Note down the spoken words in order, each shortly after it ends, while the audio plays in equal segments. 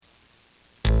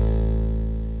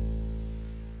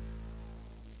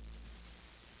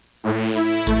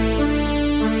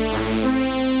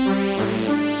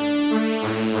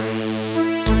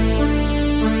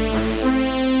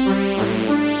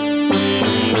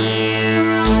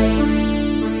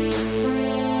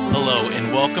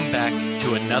Welcome back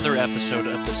to another episode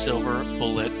of the Silver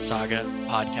Bullet Saga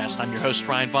podcast. I'm your host,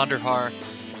 Ryan Vonderhaar.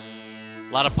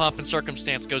 A lot of pomp and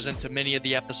circumstance goes into many of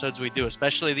the episodes we do,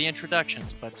 especially the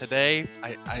introductions. But today,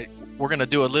 we're going to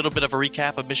do a little bit of a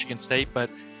recap of Michigan State. But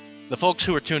the folks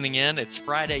who are tuning in, it's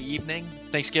Friday evening.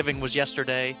 Thanksgiving was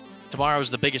yesterday. Tomorrow is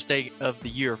the biggest day of the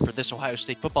year for this Ohio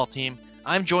State football team.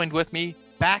 I'm joined with me,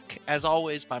 back as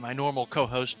always, by my normal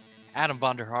co-host, Adam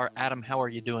Vonderhaar. Adam, how are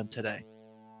you doing today?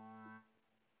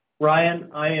 Ryan,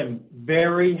 I am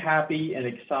very happy and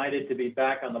excited to be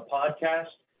back on the podcast.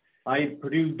 I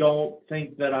don't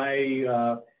think that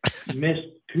I missed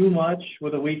too much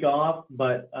with a week off,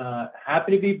 but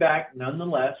happy to be back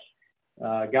nonetheless.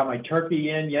 Got my turkey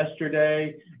in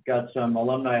yesterday, got some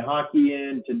alumni hockey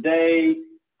in today.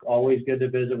 Always good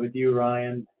to visit with you,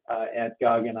 Ryan, at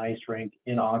Goggin Ice Rink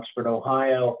in Oxford,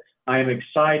 Ohio. I am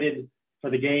excited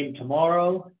for the game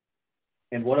tomorrow,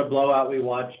 and what a blowout we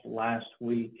watched last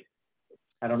week.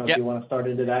 I don't know if you want to start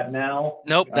into that now.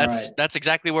 Nope, that's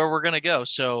exactly where we're going to go.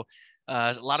 So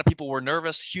a lot of people were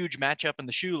nervous. Huge matchup in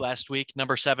the shoe last week.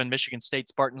 Number 7 Michigan State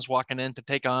Spartans walking in to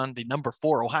take on the number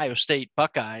 4 Ohio State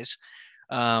Buckeyes.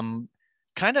 Kind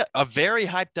of a very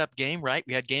hyped up game, right?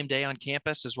 We had game day on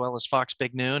campus as well as Fox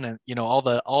Big Noon, and all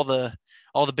the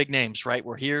big names, right?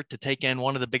 We're here to take in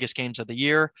one of the biggest games of the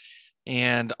year,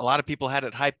 and a lot of people had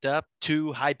it hyped up.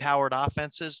 2 high-powered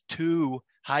offenses, 2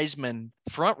 Heisman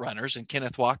front runners in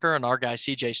Kenneth Walker and our guy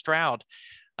CJ Stroud.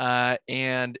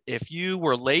 And if you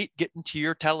were late getting to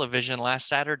your television last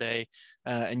Saturday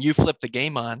and you flipped the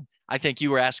game on, I think you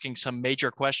were asking some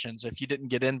major questions. If you didn't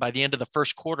get in by the end of the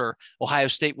first quarter, Ohio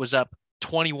State was up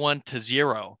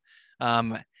 21-0.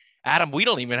 Adam, we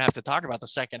don't even have to talk about the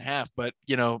second half, but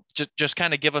just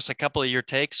kind of give us a couple of your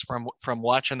takes from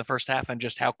watching the first half and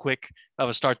just how quick of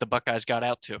a start the Buckeyes got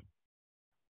out to.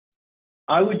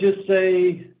 I would just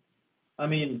say,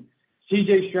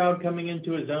 CJ Stroud coming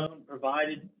into his own,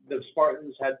 provided the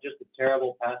Spartans had just a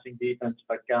terrible passing defense,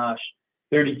 but gosh,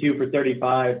 32 for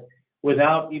 35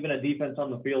 without even a defense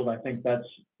on the field. I think that's,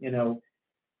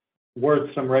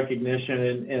 worth some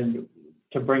recognition and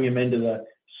to bring him into the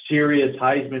serious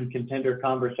Heisman contender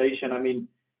conversation.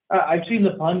 I've seen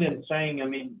the pundits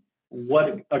saying,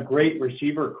 what a great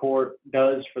receiver corps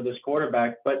does for this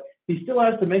quarterback, but he still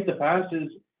has to make the passes.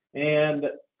 And,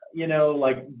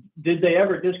 did they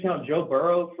ever discount Joe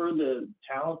Burrow for the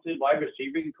talented wide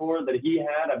receiving corps that he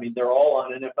had? They're all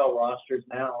on NFL rosters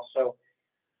now. So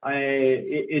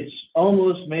it's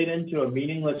almost made into a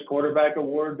meaningless quarterback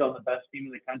award on the best team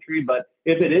in the country. But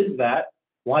if it is that,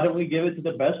 why don't we give it to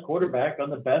the best quarterback on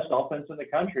the best offense in the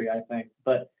country, I think.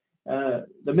 But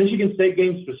the Michigan State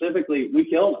game specifically, we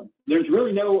killed them. There's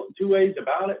really no two ways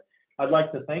about it. I'd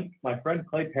like to thank my friend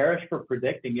Clay Parrish for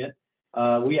predicting it.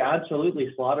 We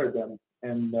absolutely slaughtered them.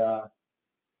 And,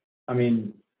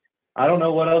 I don't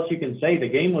know what else you can say. The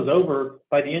game was over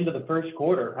by the end of the first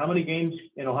quarter. How many games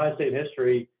in Ohio State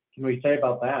history can we say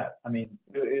about that?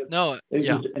 It was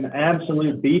an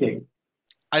absolute beating.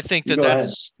 I think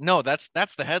that's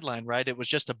the headline, right? It was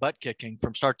just a butt kicking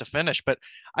from start to finish. But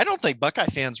I don't think Buckeye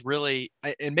fans really,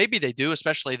 and maybe they do,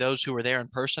 especially those who were there in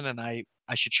person. And I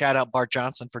should shout out Bart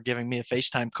Johnson for giving me a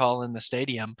FaceTime call in the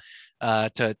stadium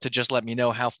to just let me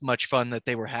know how much fun that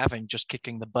they were having just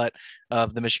kicking the butt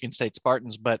of the Michigan State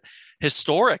Spartans. But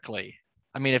historically,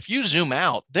 if you zoom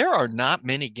out, there are not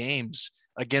many games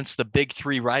against the big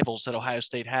 3 rivals that Ohio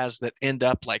State has that end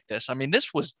up like this.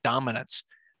 This was dominance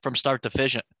from start to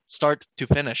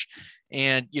finish.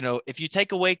 And, if you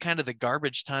take away kind of the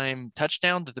garbage time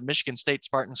touchdown that the Michigan State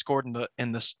Spartans scored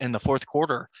in the fourth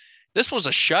quarter, this was a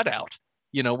shutout,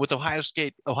 with Ohio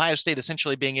State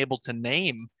essentially being able to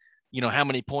name, how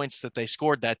many points that they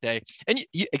scored that day. And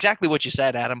exactly what you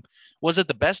said, Adam. Was it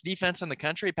the best defense in the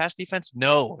country, pass defense?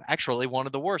 No, actually one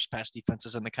of the worst pass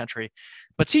defenses in the country.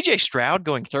 But CJ Stroud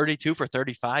going 32 for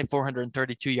 35,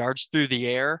 432 yards through the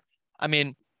air.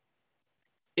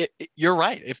 You're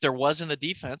right. If there wasn't a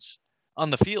defense on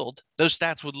the field, those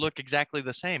stats would look exactly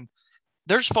the same.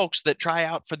 There's folks that try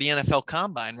out for the NFL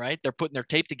Combine, right? They're putting their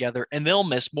tape together and they'll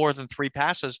miss more than 3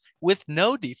 passes with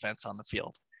no defense on the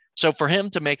field. So for him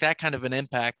to make that kind of an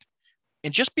impact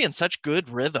and just be in such good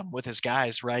rhythm with his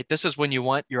guys, right? This is when you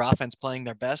want your offense playing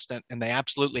their best, and they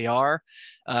absolutely are.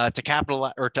 To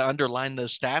capitalize or to underline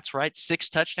those stats, right? 6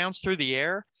 touchdowns through the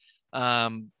air.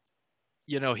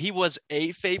 He was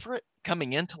a favorite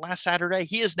coming into last Saturday.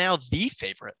 He is now the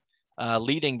favorite,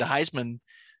 leading the Heisman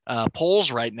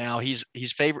polls right now. He's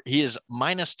favorite. He is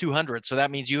minus 200. So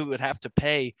that means you would have to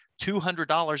pay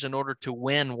 $200 in order to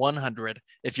win 100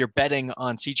 if you're betting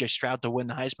on CJ Stroud to win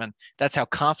the Heisman. That's how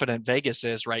confident Vegas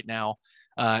is right now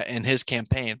in his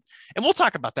campaign. And we'll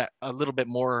talk about that a little bit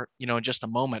more, in just a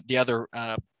moment. The other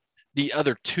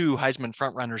two Heisman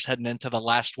frontrunners heading into the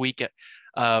last week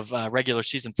of regular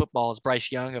season football is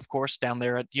Bryce Young, of course, down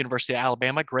there at the University of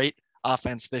Alabama. Great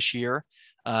offense this year.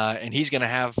 And he's going to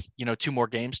have, 2 more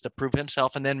games to prove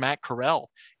himself. And then Matt Corral,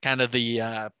 kind of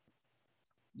the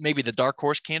maybe the dark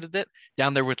horse candidate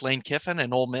down there with Lane Kiffin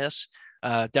and Ole Miss.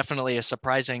 Definitely a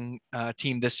surprising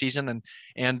team this season.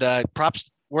 And props.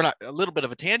 We're not a little bit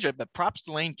of a tangent, but props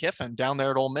to Lane Kiffin down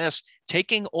there at Ole Miss,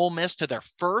 taking Ole Miss to their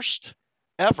first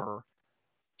ever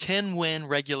 10-win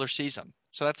regular season.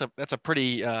 So that's a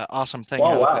pretty awesome thing.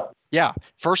 Oh, wow. Yeah,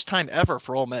 first time ever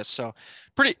for Ole Miss. So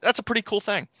that's a pretty cool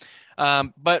thing.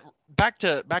 But back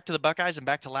to the Buckeyes and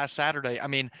back to last Saturday. I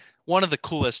mean, one of the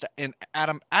coolest, and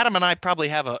Adam and I probably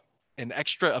have an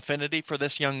extra affinity for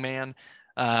this young man.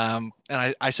 And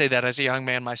I say that as a young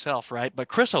man myself, right? But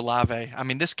Chris Olave, I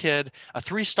mean, this kid, a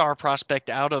 3-star prospect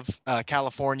out of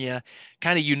California,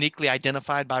 kind of uniquely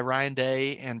identified by Ryan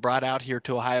Day and brought out here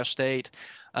to Ohio State.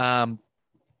 2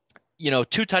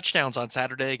 touchdowns on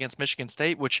Saturday against Michigan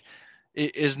State, which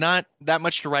is not that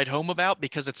much to write home about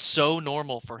because it's so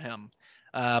normal for him.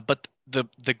 But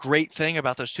the great thing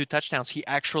about those 2 touchdowns, he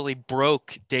actually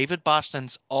broke David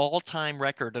Boston's all-time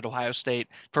record at Ohio State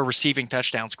for receiving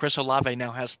touchdowns. Chris Olave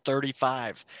now has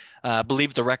 35. I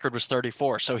believe the record was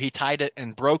 34. So he tied it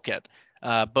and broke it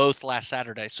both last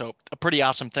Saturday. So a pretty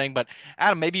awesome thing. But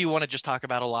Adam, maybe you want to just talk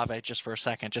about Olave just for a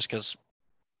second, just because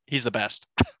he's the best.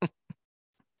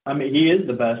 I mean, he is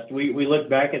the best. We look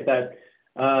back at that.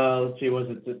 Let's see, was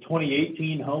it the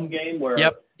 2018 home game where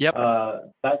Yep.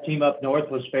 That team up north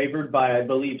was favored by, I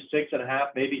believe, 6.5,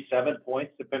 maybe 7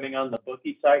 points, depending on the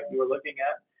bookie site you were looking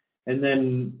at. And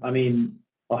then, I mean,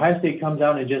 Ohio State comes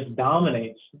out and just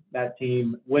dominates that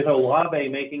team with Olave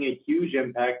making a huge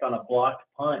impact on a blocked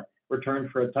punt returned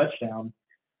for a touchdown.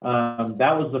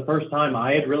 That was the first time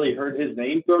I had really heard his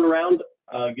name thrown around,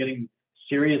 getting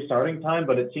serious starting time.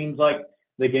 But it seems like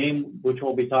the game, which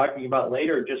we'll be talking about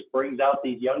later, just brings out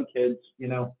these young kids.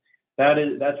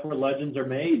 That's where legends are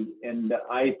made. And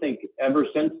I think ever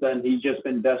since then, he's just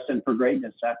been destined for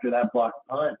greatness after that blocked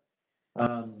punt.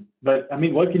 But I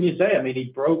mean, what can you say? I mean, he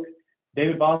broke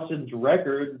David Boston's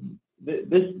record. This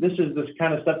is this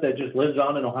kind of stuff that just lives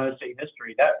on in Ohio State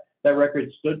history. That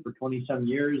record stood for 20-some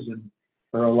years, and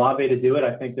for Olave to do it,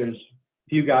 I think there's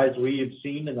few guys we've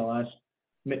seen in the last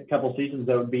couple seasons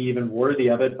that would be even worthy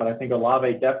of it. But I think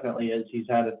Olave definitely is. He's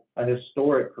had a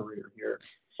historic career here.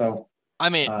 So I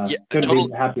mean, couldn't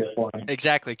be happier for him.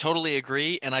 Exactly. Totally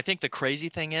agree. And I think the crazy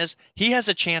thing is he has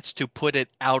a chance to put it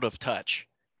out of touch.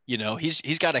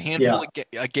 He's got a handful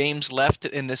of games left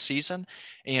in this season.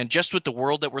 And just with the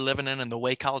world that we're living in and the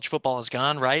way college football has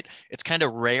gone, right, it's kind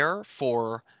of rare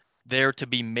for there to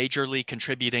be majorly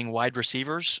contributing wide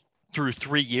receivers through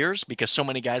 3 years because so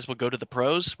many guys will go to the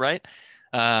pros, right?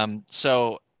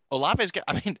 So Olave's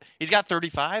he's got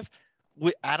 35.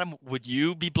 Adam, would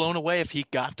you be blown away if he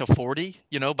got to 40,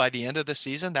 by the end of the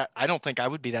season? That I don't think I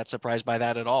would be that surprised by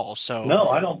that at all. So no,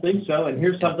 I don't think so. And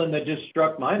here's something that just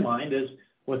struck my mind is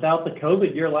without the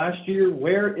COVID year last year,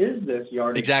 where is this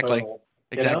yardage total?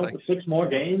 Exactly. 6 more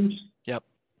games. Yep.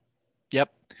 Yeah.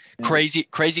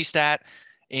 Crazy stat.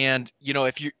 And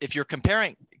if you're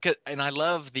comparing, and I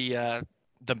love the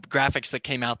graphics that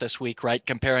came out this week, right?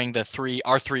 Comparing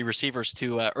our three receivers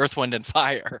to Earth, Wind, and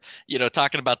Fire,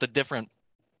 talking about the different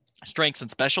strengths and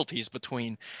specialties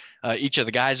between each of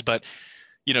the guys. But,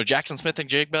 Jackson Smith and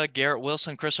Jigba, Garrett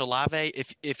Wilson, Chris Olave,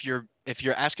 if you're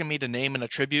asking me to name an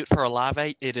attribute for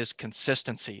Olave, it is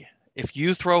consistency. If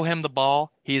you throw him the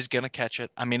ball, he's going to catch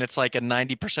it. I mean, it's like a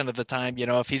 90% of the time,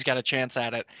 if he's got a chance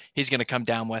at it, he's going to come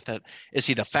down with it. Is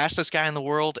he the fastest guy in the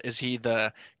world? Is he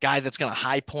the guy that's going to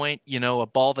high point, a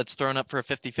ball that's thrown up for a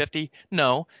 50-50?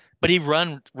 No, but he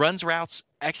runs routes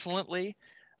excellently.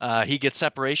 He gets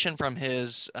separation from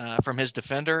his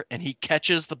defender, and he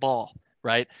catches the ball.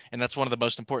 Right. And that's one of the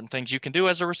most important things you can do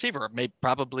as a receiver, maybe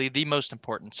probably the most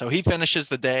important. So he finishes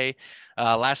the day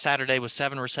last Saturday with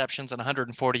 7 receptions and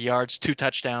 140 yards, 2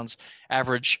 touchdowns,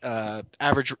 average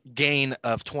gain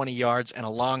of 20 yards and a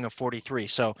long of 43.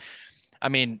 So, I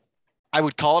mean, I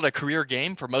would call it a career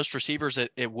game. For most receivers,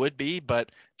 it would be,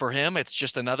 but for him, it's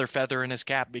just another feather in his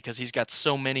cap because he's got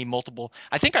so many multiple.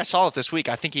 I think I saw it this week.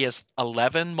 I think he has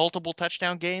 11 multiple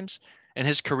touchdown games in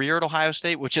his career at Ohio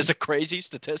State, which is a crazy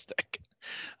statistic.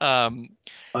 Wow.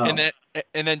 And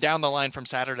then down the line from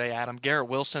Saturday, Adam, Garrett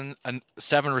Wilson,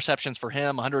 7 receptions for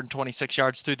him, 126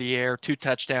 yards through the air, 2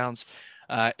 touchdowns.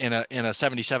 in a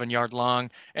 77-yard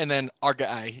long. And then our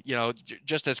guy,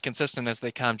 just as consistent as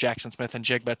they come, Jackson Smith and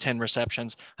Jigba, 10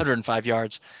 receptions, 105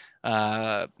 yards,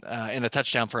 and a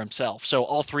touchdown for himself. So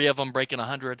all three of them breaking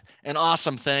 100, an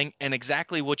awesome thing, and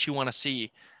exactly what you want to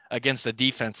see against a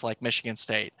defense like Michigan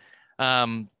State.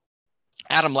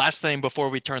 Adam, last thing before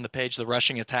we turn the page, the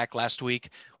rushing attack last week.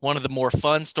 One of the more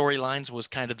fun storylines was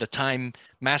kind of the time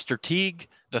Master Teague,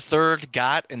 the third,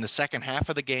 got in the second half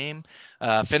of the game.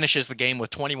 Finishes the game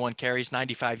with 21 carries,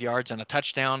 95 yards, and a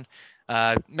touchdown.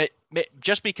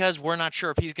 Just because we're not sure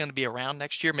if he's going to be around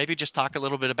next year, maybe just talk a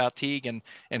little bit about Teague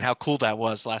and how cool that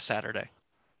was last Saturday.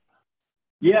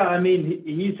 Yeah, I mean,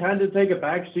 he's had to take a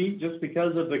back seat just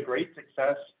because of the great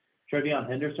success Trevion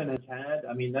Henderson has had.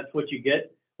 I mean, that's what you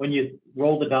get when you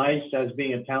roll the dice as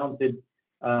being a talented,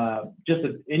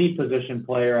 any position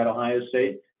player at Ohio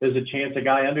State. There's a chance a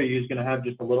guy under you is going to have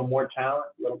just a little more talent,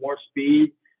 a little more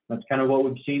speed. That's kind of what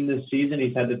we've seen this season.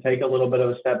 He's had to take a little bit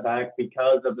of a step back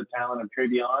because of the talent of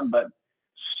Trevion, but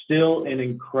still an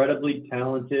incredibly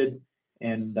talented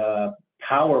and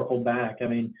powerful back. I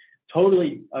mean,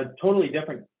 a totally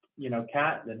different,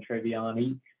 cat than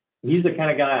Trevion. He's the kind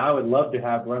of guy I would love to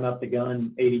have run up the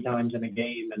gun 80 times in a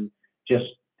game and just,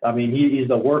 I mean, he's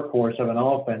the workhorse of an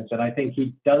offense, and I think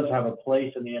he does have a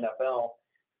place in the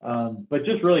NFL. But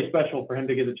just really special for him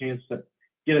to get a chance to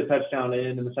get a touchdown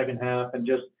in the second half, and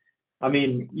just, I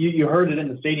mean, you heard it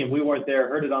in the stadium. We weren't there,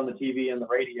 heard it on the TV and the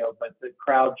radio, but the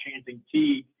crowd chanting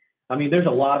Teague. I mean, there's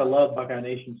a lot of love Buckeye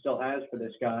Nation still has for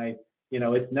this guy.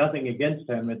 It's nothing against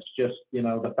him. It's just,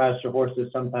 the faster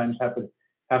horses sometimes have to,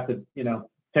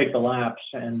 take the laps.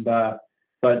 And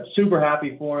but super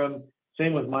happy for him.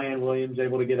 Same with Mayan Williams,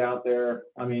 able to get out there.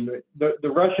 I mean, the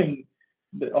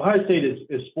Ohio State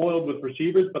is spoiled with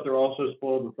receivers, but they're also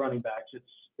spoiled with running backs.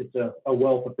 It's a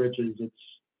wealth of riches. It's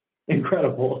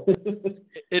incredible.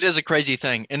 It is a crazy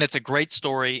thing, and it's a great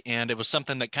story, and it was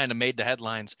something that kind of made the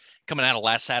headlines coming out of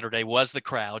last Saturday was the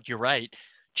crowd. You're right,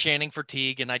 chanting for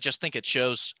Teague, and I just think it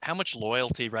shows how much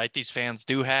loyalty, right, these fans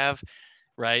do have.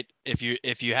 Right. If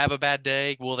you have a bad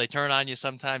day, will they turn on you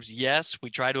sometimes? Yes,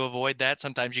 we try to avoid that.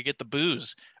 Sometimes you get the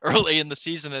boos early in the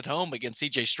season at home against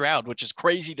CJ Stroud, which is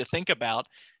crazy to think about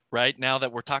right now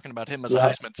that we're talking about him as a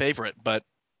Heisman favorite. But,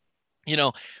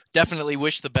 definitely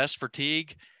wish the best for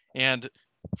Teague. And,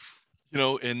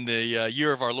 in the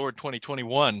year of our Lord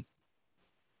 2021,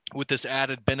 with this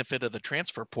added benefit of the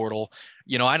transfer portal,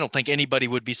 I don't think anybody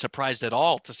would be surprised at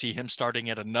all to see him starting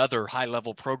at another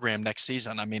high-level program next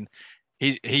season. I mean,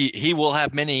 he will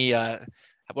have many,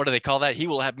 what do they call that? He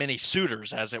will have many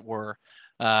suitors, as it were,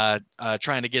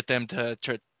 trying to get him to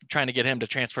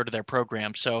transfer to their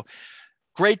program. So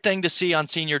great thing to see on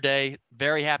senior day.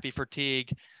 Very happy for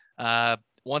Teague.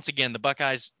 Once again, the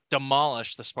Buckeyes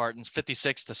demolished the Spartans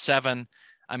 56-7.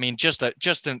 I mean,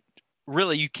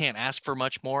 really, you can't ask for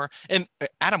much more. And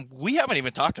Adam, we haven't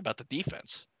even talked about the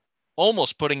defense.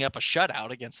 Almost putting up a shutout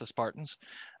against the Spartans.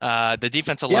 The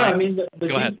defensive line. Yeah, I mean, the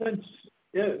go defense. Ahead.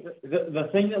 Yeah, the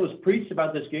thing that was preached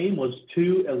about this game was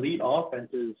two elite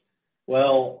offenses.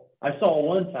 Well, I saw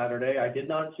one Saturday. I did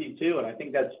not see two, and I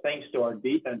think that's thanks to our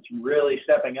defense really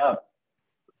stepping up.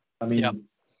 I mean, yep.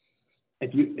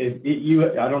 if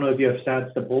you, I don't know if you have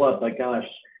stats to pull up, but gosh,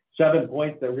 7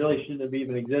 points that really shouldn't have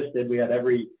even existed. We had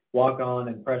every walk-on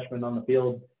and freshman on the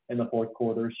field in the fourth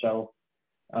quarter. So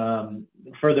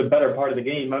for the better part of the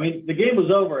game, I mean, the game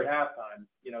was over at halftime.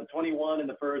 21 in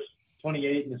the first,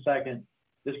 28 in the second.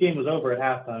 This game was over at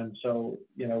halftime. So,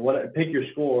 pick your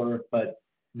score, but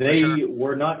they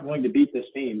were not going to beat this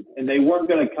team, and they weren't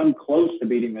going to come close to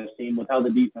beating this team with how the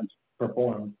defense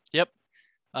performed. Yep.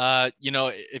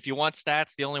 If you want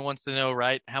stats, the only ones to know,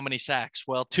 right? How many sacks?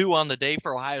 Well, 2 on the day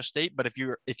for Ohio State. But if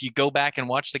you go back and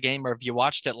watch the game, or if you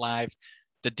watched it live,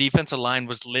 the defensive line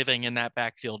was living in that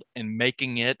backfield and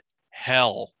making it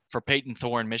hell for Peyton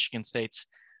Thorne, Michigan State's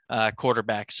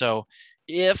quarterback. So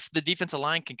if the defensive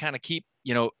line can kind of keep,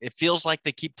 it feels like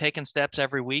they keep taking steps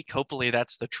every week. Hopefully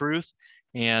that's the truth.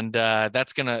 And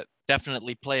that's going to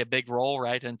definitely play a big role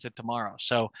right into tomorrow.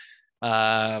 So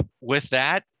with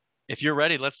that, if you're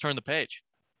ready, let's turn the page.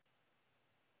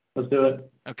 Let's do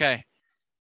it. Okay.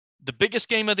 The biggest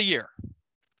game of the year,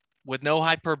 with no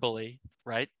hyperbole,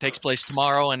 right, takes place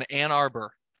tomorrow in Ann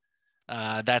Arbor.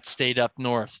 That state up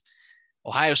north.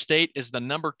 Ohio State is the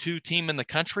number 2 team in the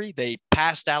country. They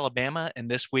passed Alabama in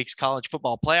this week's college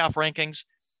football playoff rankings.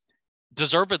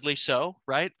 Deservedly so,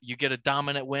 right? You get a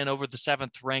dominant win over the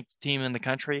 7th ranked team in the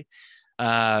country.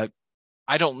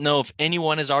 I don't know if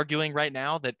anyone is arguing right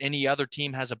now that any other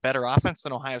team has a better offense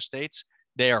than Ohio State's.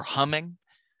 They are humming.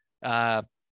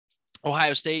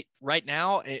 Ohio State right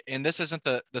now, and this isn't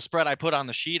the spread I put on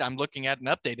the sheet. I'm looking at an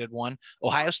updated one.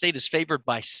 Ohio State is favored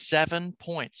by 7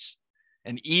 points,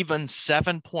 and even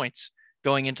 7 points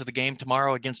going into the game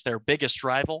tomorrow against their biggest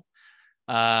rival.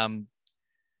 Um,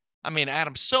 I mean,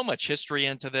 Adam, so much history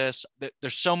into this.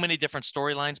 There's so many different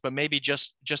storylines, but maybe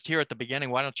just here at the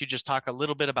beginning, why don't you just talk a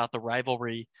little bit about the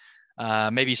rivalry?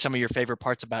 Maybe some of your favorite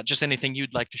parts about just anything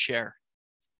you'd like to share.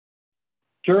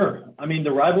 Sure. I mean,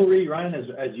 the rivalry, Ryan,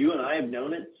 as you and I have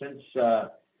known it since,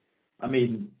 I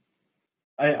mean,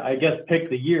 I guess pick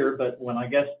the year, but when I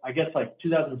guess like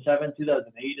 2007,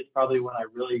 2008 is probably when I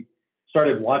really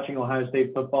started watching Ohio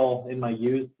State football in my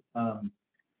youth.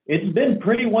 It's been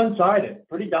pretty one-sided,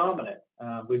 pretty dominant.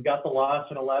 We've got the loss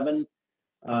in 11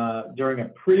 during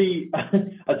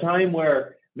a time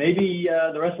where maybe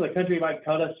the rest of the country might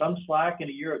cut us some slack in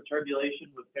a year of turbulation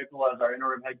with Pickle as our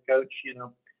interim head coach.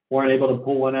 Weren't able to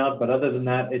pull one out. But other than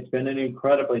that, it's been an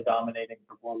incredibly dominating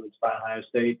performance by Ohio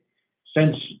State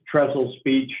since Tressel's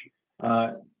speech.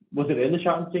 Was it in the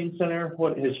Schottenstein Center?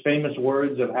 What his famous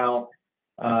words of how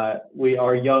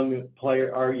our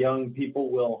young people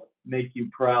will make you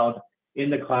proud in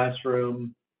the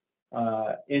classroom, on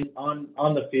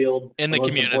the field, in the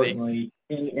community, importantly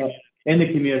in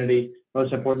the community,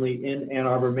 most importantly in Ann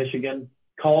Arbor, Michigan.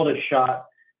 Called a shot.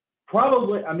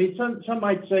 Probably, I mean, some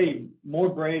might say more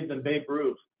brave than Babe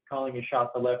Ruth calling a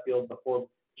shot to left field before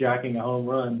jacking a home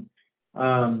run.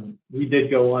 He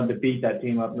did go on to beat that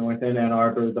team up north in Ann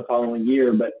Arbor the following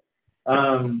year. But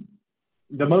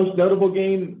the most notable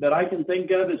game that I can think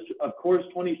of is, of course,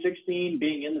 2016,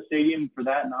 being in the stadium for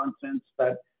that nonsense,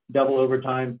 that double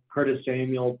overtime, Curtis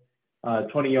Samuel,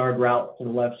 20-yard route to the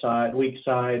left side, weak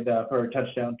side for a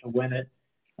touchdown to win it.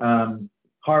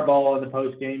 Harbaugh in the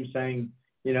post game saying,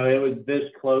 it was this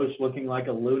close, looking like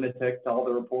a lunatic to all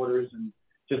the reporters and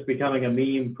just becoming a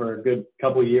meme for a good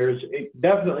couple of years. It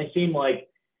definitely seemed like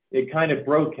it kind of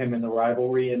broke him in the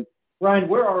rivalry. And Ryan,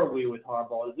 where are we with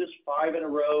Harbaugh? Is this 5 in a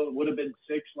row? It would have been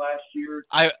 6 last year.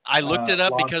 I looked it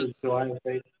up because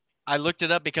I looked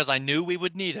it up because I knew we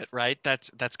would need it, right?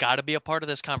 That's got to be a part of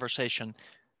this conversation.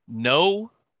 No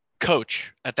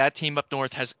coach at that team up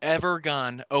north has ever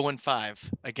gone 0-5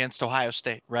 against Ohio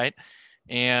State, right?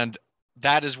 And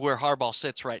that is where Harbaugh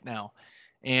sits right now.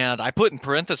 And I put in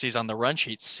parentheses on the run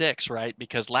sheet 6, right?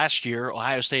 Because last year,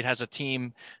 Ohio State has a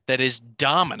team that is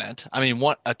dominant. I mean,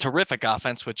 a terrific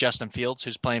offense with Justin Fields,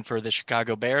 who's playing for the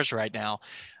Chicago Bears right now,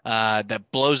 that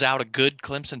blows out a good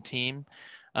Clemson team.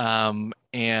 And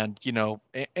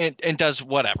does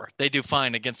whatever. They do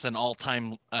fine against an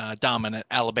all-time dominant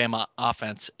Alabama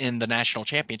offense in the national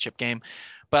championship game.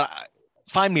 But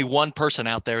find me one person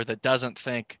out there that doesn't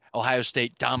think Ohio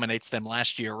State dominates them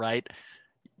last year, right?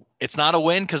 It's not a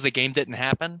win because the game didn't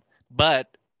happen,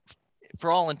 but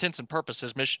for all intents and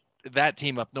purposes, that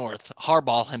team up north,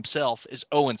 Harbaugh himself is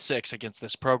 0-6 against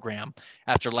this program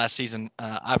after last season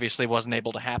obviously wasn't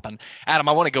able to happen. Adam,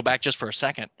 I want to go back just for a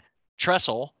second.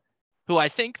 Tressel, who I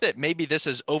think that maybe this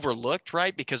is overlooked,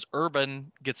 right? Because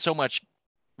Urban gets so much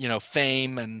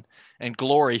fame and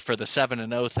glory for the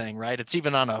 7-0 thing, right? It's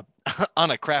even on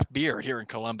a craft beer here in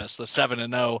Columbus, the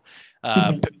 7-0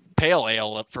 pale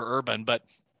ale for Urban. But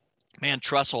man,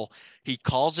 Tressel, he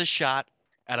calls his shot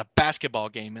at a basketball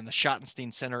game in the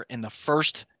Schottenstein Center in the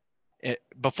first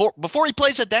before he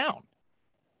plays it down.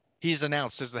 He's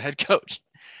announced as the head coach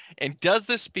and does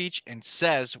this speech and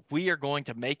says, "We are going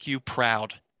to make you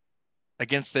proud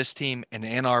against this team in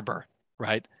Ann Arbor,"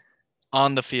 right?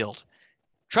 On the field.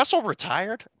 Tressel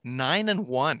retired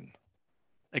 9-1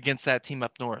 against that team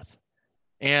up north.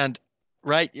 And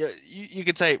right, you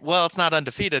could say, well, it's not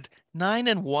undefeated.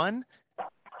 9-1.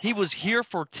 He was here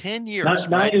for 10 years.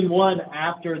 9-1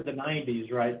 after the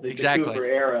 90s, right? Exactly. The Cooper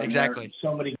era. Exactly.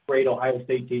 So many great Ohio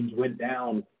State teams went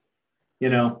down.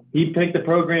 He picked the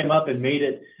program up and made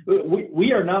it.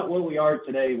 We are not what we are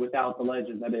today without the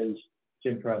legend that is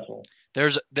Jim Tressel.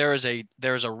 There's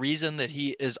a reason that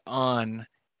he is on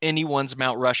anyone's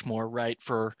Mount Rushmore, right?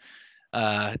 For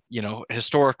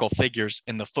historical figures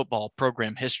in the football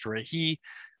program history.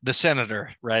 The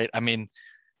senator, right? I mean,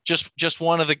 just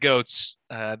one of the goats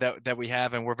that we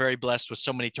have, and we're very blessed with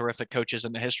so many terrific coaches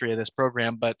in the history of this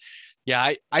program. But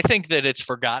yeah, I think that it's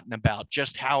forgotten about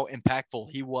just how impactful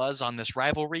he was on this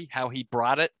rivalry, how he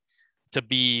brought it to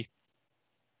be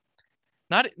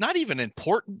not even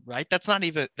important, right?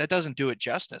 That doesn't do it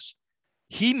justice.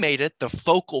 He made it the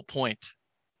focal point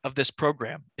of this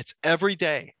program. It's every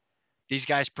day these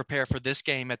guys prepare for this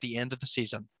game at the end of the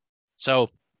season. So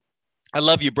I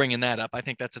love you bringing that up. I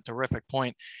think that's a terrific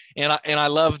point. And I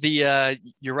love the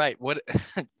you're right. What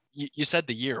you said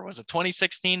the year, was it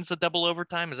 2016's the double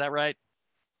overtime? Is that right?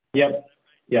 Yep.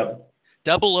 Yep.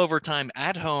 Double overtime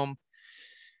at home.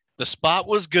 The spot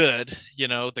was good.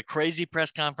 The crazy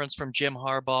press conference from Jim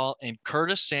Harbaugh and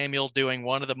Curtis Samuel doing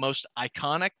one of the most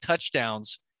iconic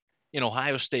touchdowns in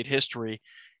Ohio State history.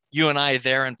 You and I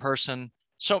there in person.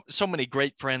 So many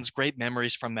great friends, great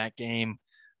memories from that game.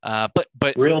 But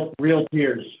real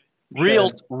tears. Real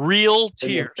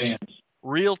tears.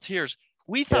 Real tears.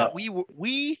 We thought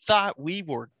we thought we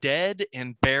were dead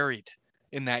and buried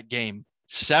in that game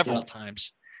several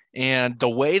times. And the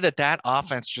way that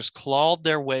offense just clawed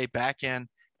their way back in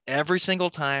every single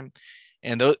time.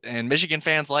 And Michigan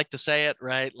fans like to say it,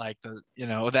 right? Like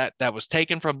that was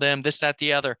taken from them, this, that,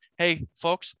 the other. Hey,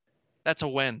 folks, that's a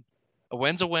win. A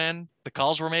win's a win. The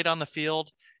calls were made on the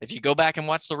field. If you go back and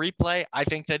watch the replay, I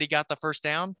think that he got the first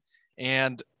down.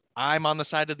 And I'm on the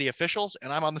side of the officials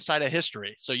and I'm on the side of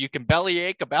history. So you can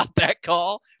bellyache about that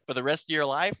call for the rest of your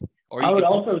life. Or I would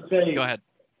also say, go ahead.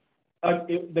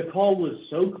 The call was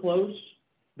so close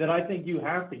that I think you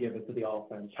have to give it to the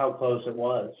offense, how close it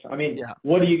was. I mean,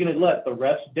 What are you going to let the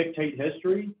refs dictate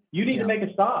history? You need to make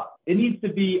a stop. It needs to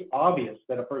be obvious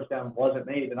that a first down wasn't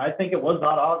made, and I think it was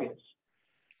not obvious.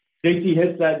 JT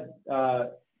hits that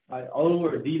O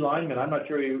or D lineman, I'm not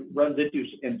sure he runs into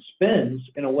and spins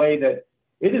in a way that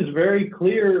it is very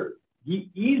clear he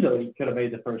easily could have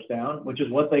made the first down, which is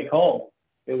what they called.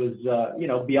 It was,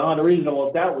 beyond a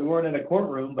reasonable doubt. We weren't in a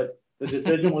courtroom, but the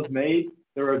decision was made.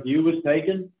 The review was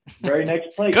taken. Very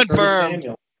next play, confirmed.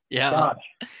 Yeah.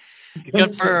 Gosh.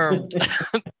 Confirmed.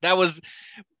 That was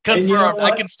confirmed. You know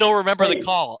I can still remember the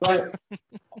call. But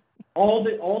all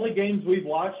the games we've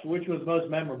watched, which was most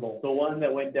memorable? The one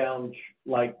that went down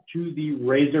like to the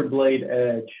razor blade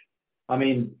edge. I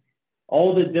mean,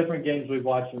 all the different games we've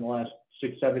watched in the last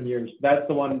 6-7 years, that's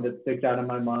the one that sticks out in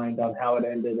my mind on how it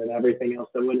ended and everything else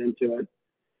that went into it.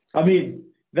 I mean,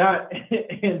 that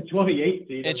in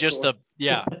 2018. And just the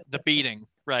beating,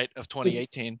 right, of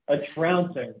 2018. A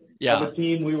trouncing of a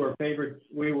team we were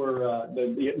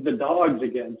the dogs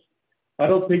against. I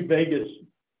don't think Vegas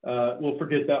will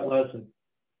forget that lesson.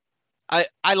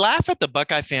 I laugh at the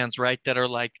Buckeye fans, right, that are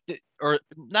like, or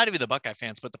not even the Buckeye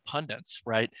fans, but the pundits,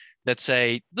 right, that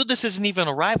say, this isn't even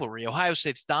a rivalry. Ohio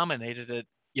State's dominated it,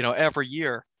 every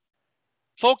year.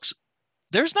 Folks,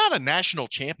 there's not a national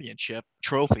championship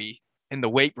trophy in the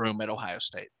weight room at Ohio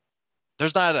State.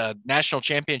 There's not a national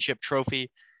championship trophy.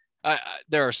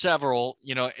 There are several,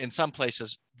 in some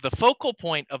places. The focal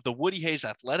point of the Woody Hayes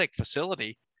Athletic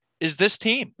Facility is this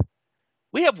team.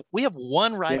 We have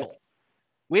one rival. Yeah.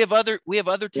 We have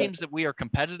other teams that we are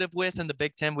competitive with in the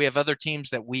Big Ten. We have other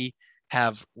teams that we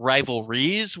have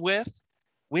rivalries with.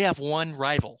 We have one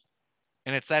rival,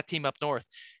 and it's that team up north.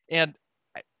 And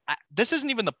this isn't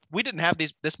even we didn't have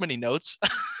this many notes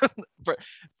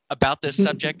about this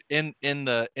subject in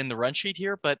the run sheet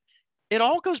here, but it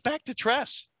all goes back to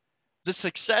Tress. The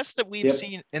success that we've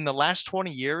seen in the last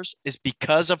 20 years is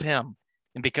because of him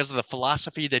and because of the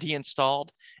philosophy that he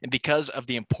installed and because of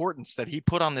the importance that he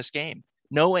put on this game,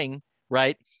 knowing,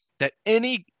 right, that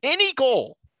any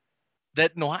goal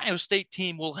that an Ohio State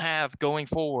team will have going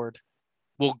forward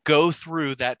will go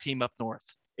through that team up north.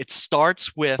 It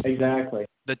starts with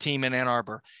the team in Ann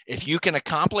Arbor. If you can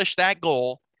accomplish that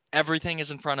goal, everything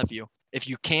is in front of you. If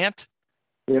you can't,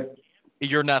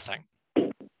 you're nothing.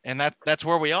 And that's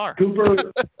where we are.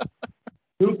 Cooper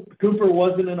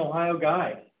wasn't an Ohio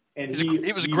guy. And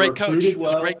he was a great coach. He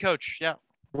was a great coach, yeah.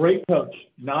 Great coach.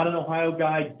 Not an Ohio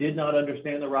guy, did not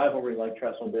understand the rivalry like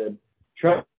Tressel did.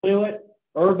 Tressel knew it.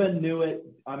 Urban knew it.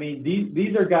 I mean,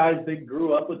 these are guys that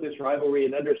grew up with this rivalry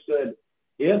and understood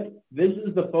if this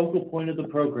is the focal point of the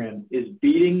program, is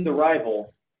beating the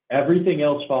rival, everything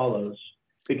else follows.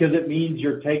 Because it means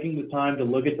you're taking the time to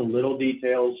look at the little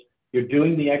details. You're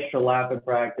doing the extra lap at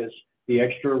practice, the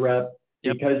extra rep,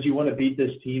 because you want to beat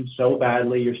this team so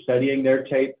badly. You're studying their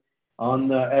tape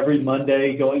on every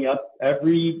Monday, going up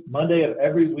every Monday of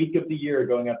every week of the year,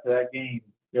 going up to that game.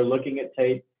 You're looking at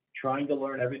tape, trying to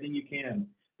learn everything you can,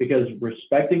 because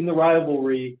respecting the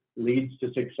rivalry leads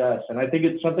to success. And I think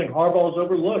it's something Harbaugh's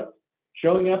overlooked.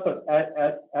 Showing up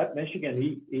at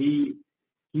Michigan,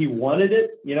 he wanted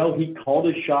it. He called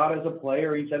his shot as a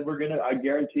player. He said, I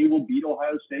guarantee we'll beat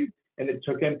Ohio State. And it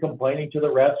took him complaining to the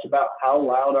refs about how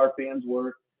loud our fans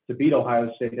were to beat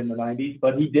Ohio State in the 90s.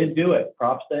 But he did do it.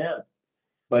 Props to him.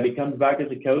 But he comes back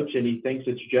as a coach and he thinks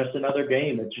it's just another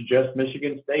game. It's just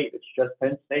Michigan State. It's just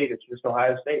Penn State. It's just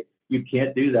Ohio State. You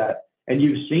can't do that. And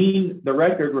you've seen the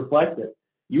record reflect it.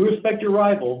 You respect your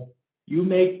rival. You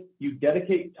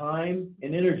dedicate time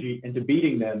and energy into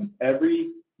beating them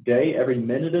every day, every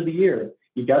minute of the year.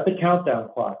 You got the countdown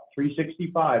clock,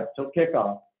 365 till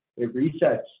kickoff. It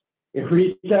resets. It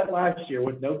reset last year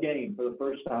with no game for the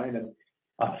first time in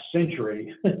a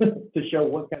century to show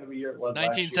what kind of a year it was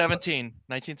last year.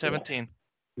 1917.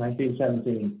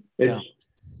 1917. Yeah.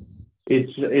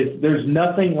 It's there's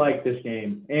nothing like this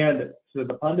game. And to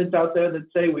the pundits out there that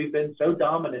say we've been so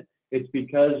dominant, it's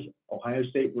because Ohio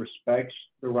State respects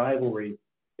the rivalry.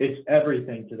 It's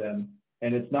everything to them.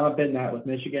 And it's not been that with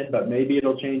Michigan, but maybe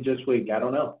it'll change this week. I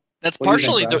don't know. That's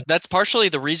partially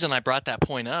the reason I brought that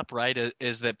point up, right?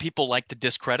 Is that people like to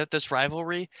discredit this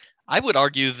rivalry. I would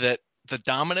argue that the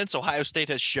dominance Ohio State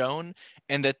has shown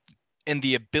and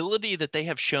the ability that they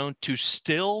have shown to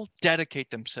still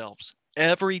dedicate themselves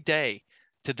every day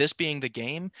to this being the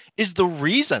game is the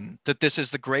reason that this is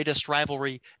the greatest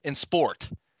rivalry in sport,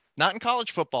 not in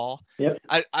college football. Yep.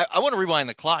 I want to rewind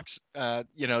the clocks, to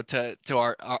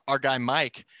our guy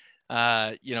Mike.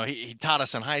 He taught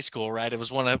us in high school, right? It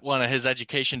was one of his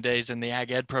education days in the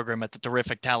Ag Ed program at the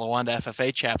terrific Talawanda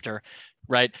FFA chapter,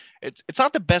 right? It's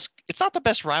not the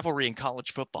best rivalry in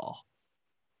college football.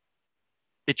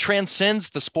 It transcends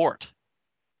the sport,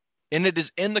 and it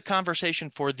is in the conversation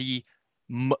for the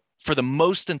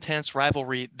most intense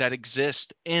rivalry that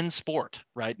exists in sport,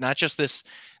 right? Not just this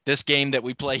game that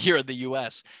we play here in the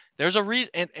U.S. There's a reason,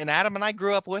 and Adam and I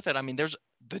grew up with it. I mean,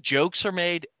 the jokes are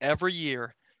made every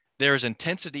year. There's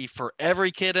intensity for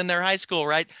every kid in their high school,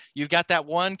 right? You've got that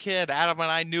one kid. Adam and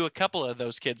I knew a couple of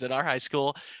those kids at our high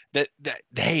school that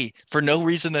they, for no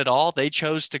reason at all, they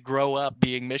chose to grow up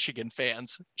being Michigan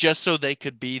fans just so they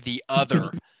could be the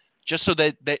other, just so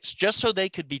they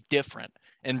could be different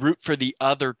and root for the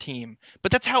other team.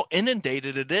 But that's how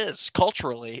inundated it is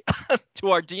culturally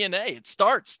to our DNA. It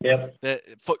starts. Yep.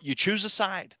 You choose a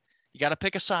side. You got to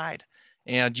pick a side.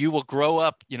 And you will grow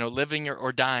up, living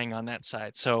or dying on that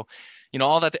side. So,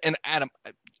 all that. And Adam,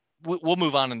 we'll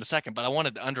move on in a second, but I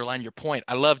wanted to underline your point.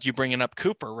 I loved you bringing up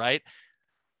Cooper, right?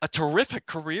 A terrific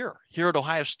career here at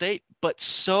Ohio State, but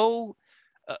so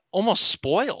almost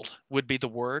spoiled would be the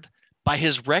word by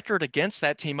his record against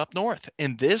that team up north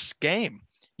in this game.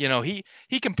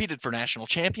 He competed for national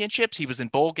championships. He was in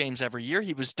bowl games every year.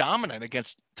 He was dominant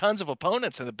against tons of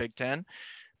opponents in the Big Ten,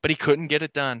 but he couldn't get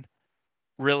it done.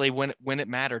 Really, when it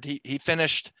mattered, he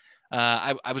finished.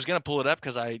 I was going to pull it up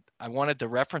because I wanted to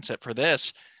reference it for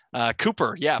this.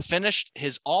 Cooper, finished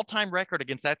his all-time record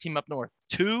against that team up north,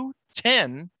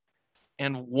 2-10-1,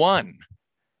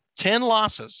 10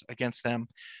 losses against them.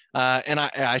 And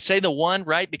I say the one,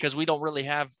 right, because we don't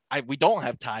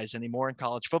have ties anymore in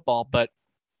college football, but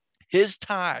his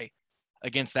tie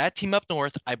against that team up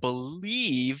north, I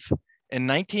believe in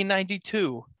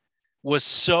 1992 was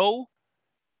so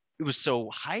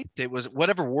hyped. It was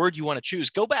whatever word you want to choose.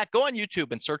 Go on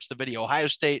YouTube and search the video. Ohio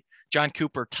State, John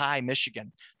Cooper, tie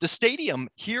Michigan. The stadium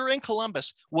here in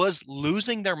Columbus was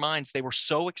losing their minds. They were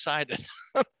so excited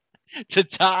to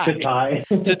tie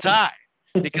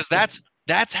because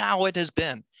that's how it has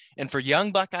been. And for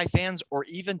young Buckeye fans or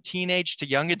even teenage to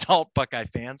young adult Buckeye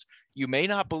fans, you may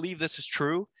not believe this is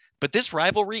true, but this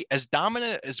rivalry, as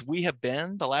dominant as we have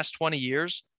been the last 20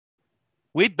 years,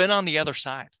 we've been on the other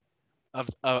side of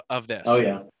this. Oh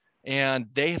yeah. And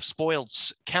they have spoiled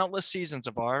countless seasons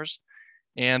of ours.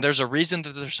 And there's a reason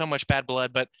that there's so much bad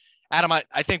blood. But Adam,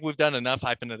 I think we've done enough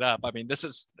hyping it up. I mean, this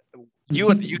is you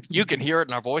can hear it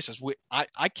in our voices.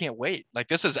 I can't wait. Like,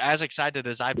 this is as excited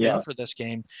as I've been for this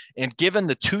game. And given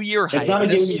the 2-year hiatus, it's not a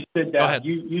game you sit down.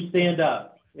 You stand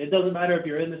up. It doesn't matter if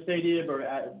you're in the stadium or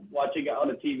watching it on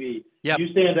a TV. Yep. You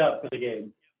stand up for the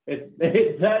game. It's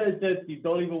that intense. You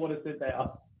don't even want to sit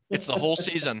down. It's the whole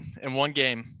season in one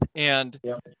game. And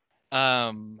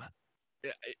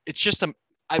it's just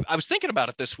I was thinking about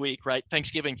it this week, right?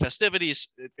 Thanksgiving festivities.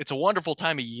 It's a wonderful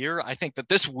time of year. I think that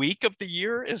this week of the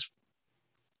year is,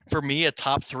 for me, a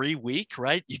top 3 week,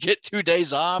 right? You get 2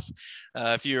 days off.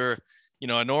 If you're,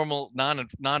 a normal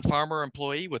non-farmer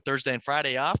employee with Thursday and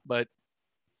Friday off, but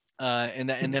and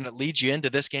then it leads you into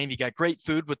this game. You got great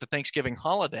food with the Thanksgiving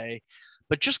holiday.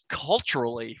 But just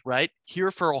culturally, right,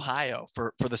 here for Ohio,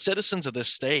 for the citizens of this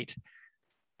state,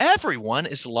 everyone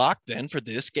is locked in for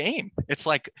this game. It's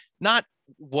like, not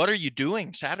what are you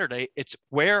doing Saturday? It's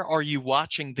where are you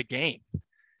watching the game?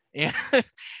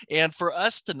 And for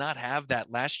us to not have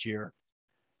that last year,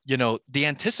 the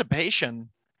anticipation,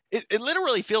 it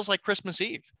literally feels like Christmas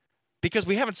Eve because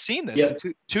we haven't seen this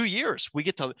in 2 years.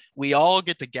 We all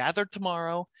get to gather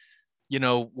tomorrow.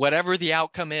 Whatever the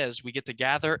outcome is, we get to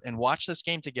gather and watch this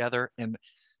game together. And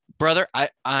brother,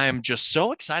 I'm just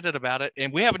so excited about it.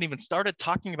 And we haven't even started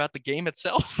talking about the game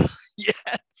itself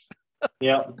yet.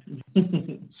 Yeah.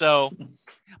 So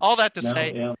all that to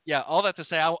say, all that to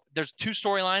say, there's 2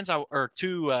 storylines or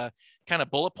 2 kind kind of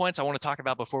bullet points I want to talk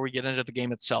about before we get into the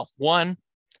game itself. One,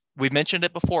 we mentioned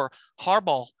it before,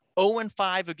 Harbaugh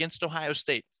 0-5 against Ohio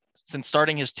State since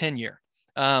starting his tenure.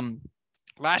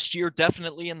 Last year,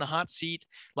 definitely in the hot seat.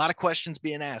 A lot of questions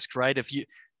being asked, right? If you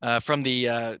from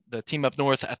the Team Up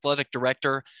North athletic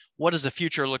director, what does the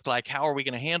future look like? How are we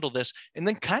going to handle this? And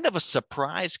then kind of a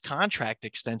surprise contract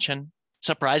extension,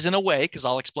 surprise in a way, because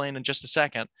I'll explain in just a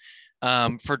second.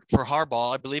 For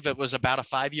Harbaugh, I believe it was about a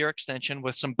 5-year extension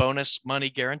with some bonus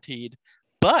money guaranteed,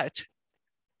 but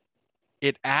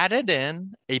it added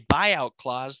in a buyout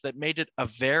clause that made it a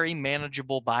very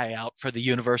manageable buyout for the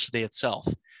university itself.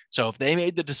 So if they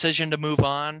made the decision to move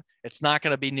on, it's not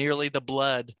going to be nearly the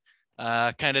blood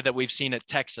kind of that we've seen at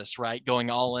Texas, right?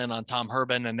 Going all in on Tom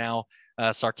Herman and now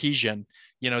Sarkisian.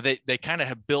 They kind of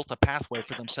have built a pathway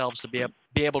for themselves to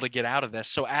be able to get out of this.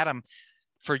 So Adam,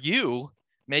 for you,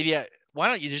 maybe why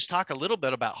don't you just talk a little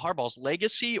bit about Harbaugh's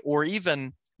legacy, or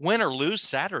even win or lose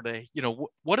Saturday?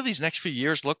 What do these next few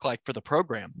years look like for the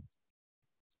program?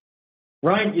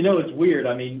 Ryan, it's weird.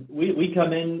 I mean, we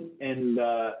come in and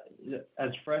as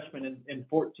freshmen in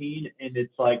 14, and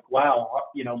it's like, wow,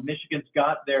 Michigan's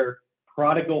got their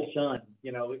prodigal son.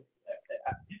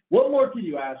 What more can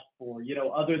you ask for,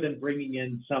 other than bringing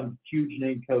in some huge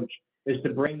name coach, is to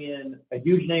bring in a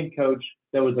huge name coach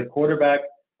that was a quarterback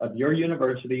of your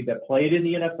university, that played in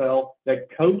the NFL, that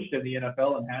coached in the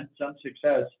NFL and had some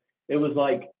success. It was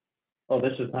like, oh,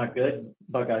 this is not good,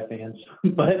 Buckeye fans.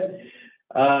 But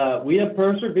we have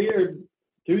persevered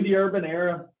through the Urban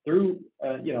era, through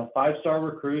 5-star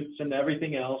recruits and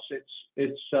everything else.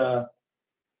 It's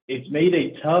made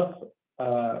a tough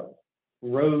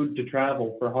road to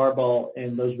travel for Harbaugh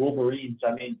and those Wolverines.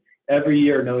 I mean, every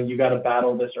year knowing you got to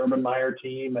battle this Urban Meyer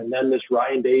team and then this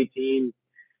Ryan Day team.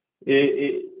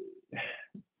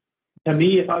 To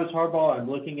me, if I was Harbaugh, I'm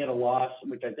looking at a loss,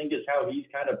 which I think is how he's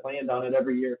kind of planned on it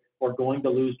every year. We're going to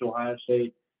lose to Ohio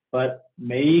State, but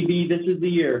maybe this is the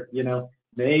year.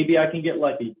 Maybe I can get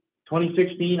lucky.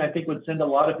 2016, I think, would send a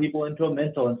lot of people into a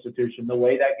mental institution. The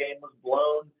way that game was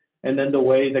blown, and then the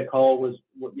way the call was,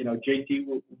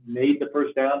 JT made the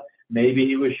first down. Maybe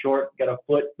he was short, got a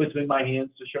foot between my hands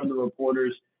to show the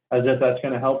reporters, as if that's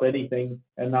going to help anything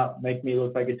and not make me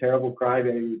look like a terrible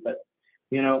crybaby. But,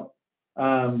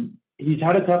 he's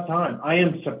had a tough time. I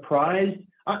am surprised.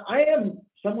 I am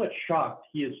somewhat shocked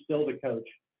he is still the coach.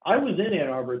 I was in Ann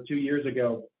Arbor 2 years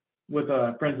ago with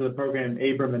friends of the program,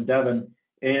 Abram and Devin,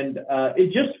 and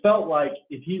it just felt like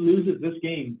if he loses this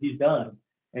game, he's done.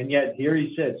 And yet here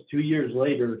he sits 2 years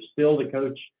later, still the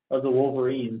coach of the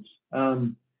Wolverines.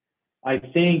 I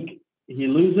think he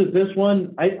loses this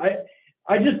one.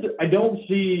 I don't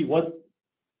see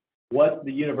what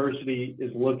the university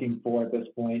is looking for at this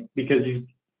point, because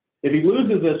if he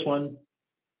loses this one,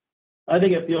 I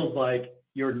think it feels like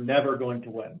you're never going to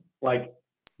win, like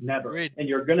never. Agreed. And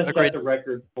you're going to set the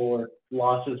record for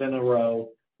losses in a row.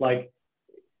 We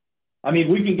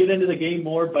can get into the game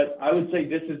more, but I would say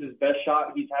this is his best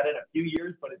shot he's had in a few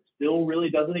years, but it still really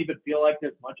doesn't even feel like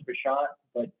there's much of a shot.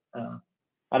 But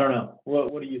I don't know.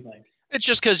 What do you think? It's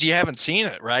just because you haven't seen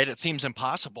it, right? It seems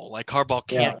impossible. Like Harbaugh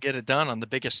can't get it done on the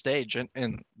biggest stage. And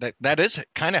that is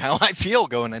kind of how I feel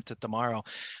going into tomorrow.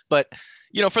 But,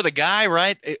 for the guy,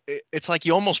 right, it's like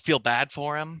you almost feel bad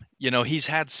for him. He's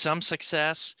had some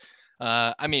success.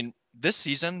 This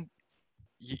season,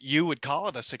 you would call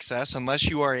it a success unless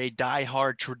you are a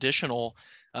diehard traditional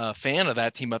fan of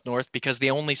that team up north, because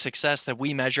the only success that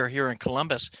we measure here in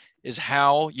Columbus is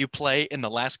how you play in the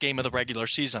last game of the regular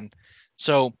season.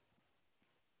 So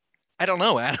I don't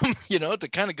know, Adam, to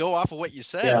kind of go off of what you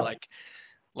said,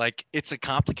 like it's a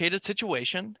complicated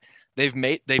situation.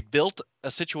 They've built a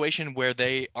situation where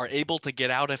they are able to get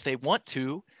out if they want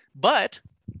to, but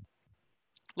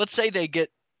let's say they get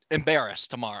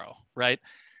embarrassed tomorrow, right?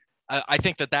 I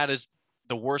think that is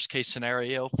the worst case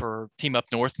scenario for Team Up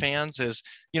North fans is,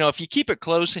 if you keep it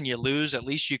close and you lose, at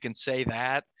least you can say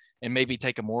that and maybe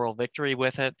take a moral victory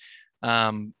with it.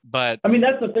 But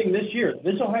that's the thing this year.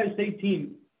 This Ohio State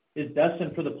team is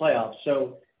destined for the playoffs.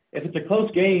 So if it's a close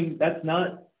game,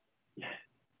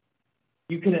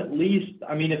 you can at least,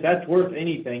 if that's worth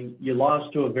anything, you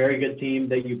lost to a very good team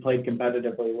that you played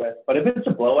competitively with. But if it's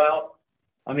a blowout,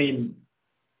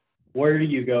 where do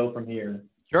you go from here?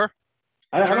 Sure.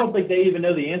 I don't think they even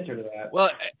know the answer to that. Well,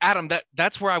 Adam,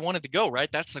 that's where I wanted to go,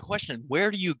 right? That's the question. Where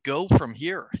do you go from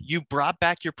here? You brought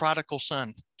back your prodigal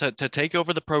son to take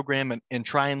over the program and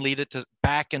try and lead it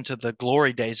back into the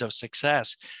glory days of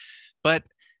success. But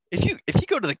if you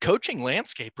go to the coaching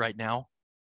landscape right now,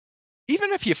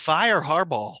 even if you fire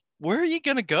Harbaugh, where are you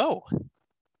going to go?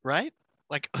 Right?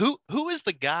 Like who is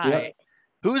the guy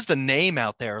who's the name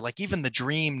out there, like even the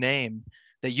dream name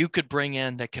that you could bring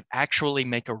in that could actually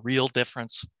make a real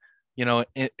difference,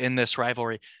 in this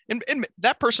rivalry. And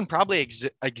that person probably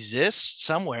exists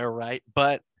somewhere, right?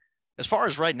 But as far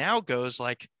as right now goes,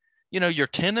 like, you're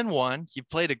 10-1. You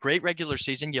played a great regular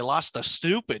season. You lost a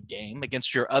stupid game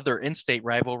against your other in-state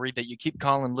rivalry that you keep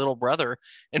calling little brother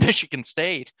in Michigan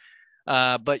State.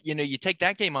 But you take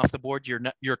that game off the board, you're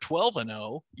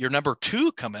 12-0. You're number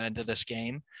 2 coming into this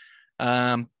game.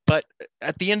 But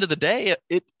at the end of the day,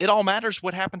 it all matters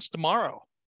what happens tomorrow.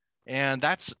 And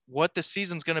that's what the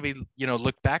season's going to be,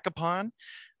 looked back upon.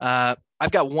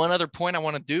 I've got one other point I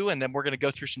want to do, and then we're going to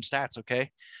go through some stats.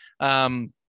 Okay.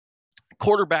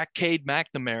 Quarterback Cade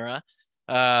McNamara,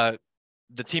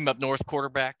 the team up north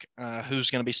quarterback, who's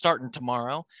going to be starting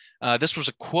tomorrow. This was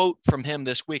a quote from him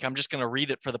this week. I'm just going to read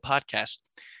it for the podcast.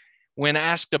 When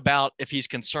asked about if he's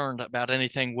concerned about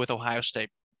anything with Ohio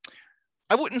State,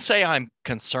 I wouldn't say I'm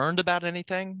concerned about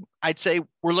anything. I'd say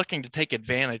we're looking to take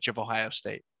advantage of Ohio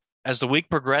State. As the week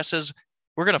progresses,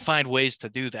 we're going to find ways to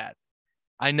do that.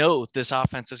 I know this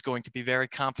offense is going to be very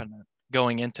confident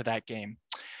going into that game.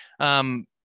 End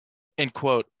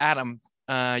quote. Adam,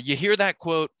 you hear that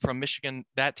quote from Michigan,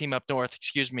 that team up north,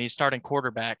 starting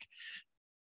quarterback.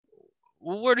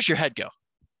 Where does your head go?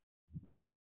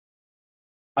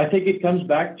 I think it comes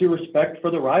back to respect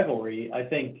for the rivalry. I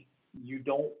think you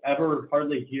don't ever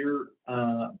hardly hear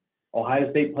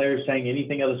Ohio State players saying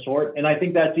anything of the sort. And I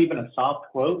think that's even a soft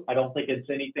quote. I don't think it's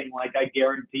anything like, I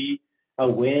guarantee a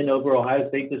win over Ohio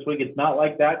State this week. It's not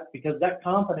like that, because that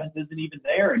confidence isn't even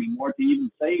there anymore to even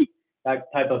say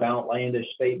that type of outlandish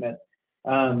statement.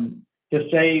 To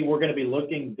say we're going to be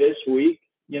looking this week,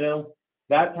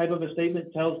 that type of a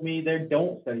statement tells me they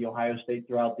don't study Ohio State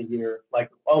throughout the year. Like,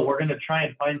 oh, we're going to try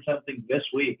and find something this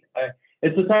week.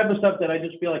 It's the type of stuff that I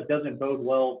just feel like doesn't bode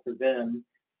well for them.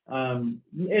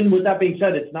 And with that being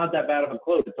said, it's not that bad of a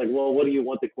quote. It's like, well, what do you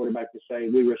want the quarterback to say?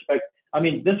 We respect. I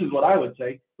mean, this is what I would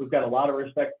say. We've got a lot of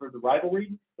respect for the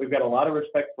rivalry. We've got a lot of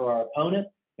respect for our opponent,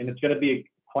 and it's going to be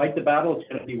quite the battle. It's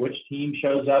going to be which team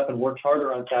shows up and works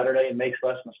harder on Saturday and makes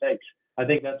less mistakes. I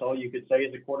think that's all you could say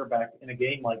as a quarterback in a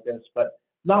game like this. But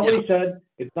not what he said.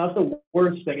 It's not the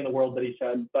worst thing in the world that he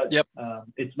said, but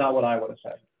it's not what I would have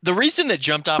said. The reason it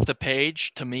jumped off the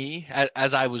page to me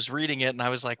as I was reading it, and I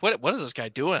was like, what is this guy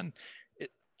doing?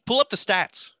 Pull up the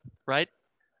stats, right?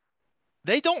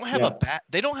 They don't have a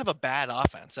bad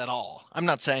offense at all. I'm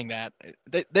not saying that.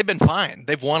 They've been fine.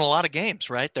 They've won a lot of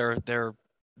games, right? They're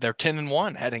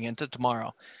 10-1 heading into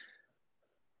tomorrow.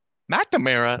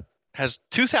 McNamara has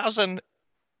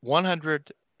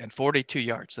 2,142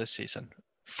 yards this season,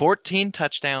 14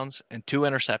 touchdowns and 2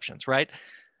 interceptions, right?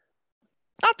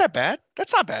 Not that bad.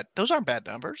 That's not bad. Those aren't bad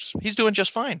numbers. He's doing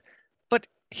just fine. But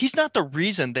he's not the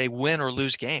reason they win or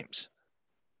lose games.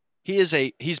 He's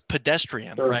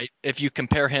pedestrian, right? If you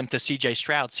compare him to CJ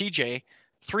Stroud. CJ,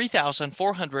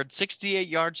 3,468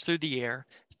 yards through the air,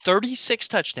 36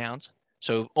 touchdowns,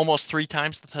 so almost 3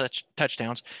 times the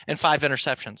touchdowns, and 5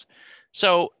 interceptions.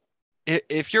 So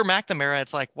if you're McNamara,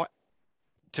 it's like, what?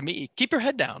 To me, keep your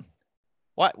head down.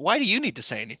 Why do you need to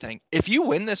say anything? If you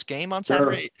win this game on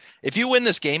Saturday,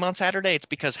 it's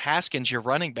because Haskins, your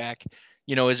running back,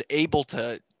 is able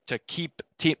to keep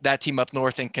that team up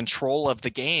north in control of the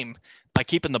game by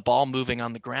keeping the ball moving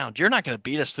on the ground. You're not going to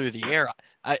beat us through the air.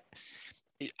 I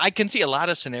can see a lot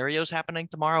of scenarios happening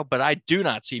tomorrow, but I do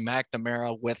not see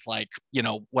McNamara with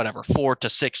 4 to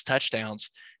 6 touchdowns.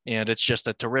 And it's just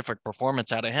a terrific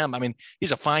performance out of him. I mean,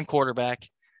 he's a fine quarterback.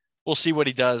 We'll see what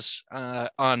he does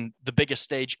on the biggest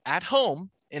stage at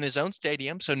home in his own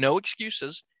stadium. So no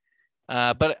excuses.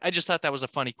 But I just thought that was a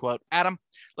funny quote. Adam,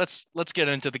 let's get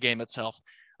into the game itself.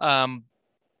 A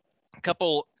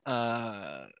couple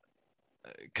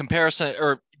comparison,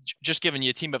 or just giving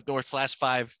you Team Up North's last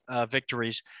 5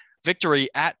 victories. Victory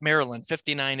at Maryland,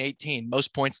 59-18,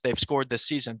 most points they've scored this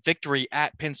season. Victory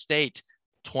at Penn State,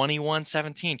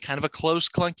 21-17, kind of a close,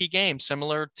 clunky game,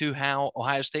 similar to how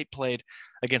Ohio State played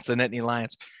against the Nittany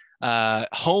Lions.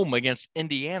 Home against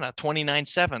Indiana,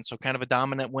 29-7, so kind of a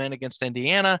dominant win against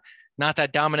Indiana. Not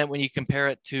that dominant when you compare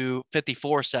it to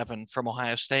 54-7 from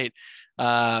Ohio State.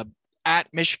 At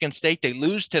Michigan State, they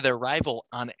lose to their rival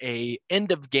on a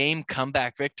end-of-game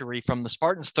comeback victory from the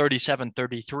Spartans,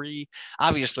 37-33.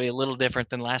 Obviously a little different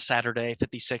than last Saturday,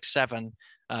 56-7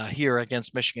 here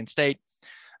against Michigan State.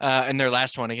 And their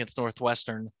last one against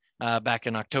Northwestern back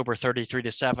in October,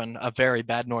 33-7, a very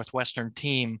bad Northwestern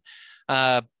team.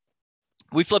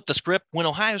 We flip the script when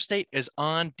Ohio State is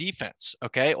on defense.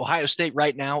 Okay. Ohio State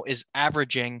right now is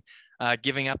averaging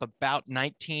giving up about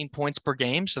 19 points per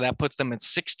game. So that puts them at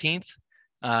 16th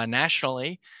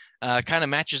nationally. kind of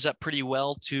matches up pretty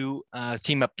well to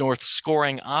Team Up North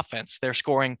scoring offense. They're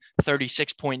scoring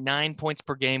 36.9 points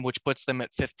per game, which puts them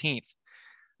at 15th.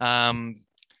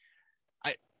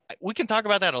 We can talk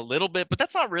about that a little bit, but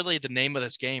that's not really the name of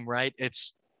this game, right?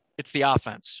 It's the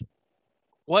offense.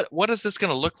 What is this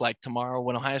going to look like tomorrow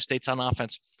when Ohio State's on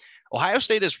offense? Ohio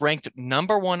State is ranked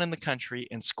number 1 in the country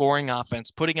in scoring offense,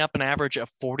 putting up an average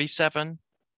of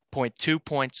 47.2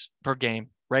 points per game,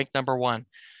 ranked number 1.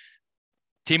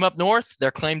 Team Up North,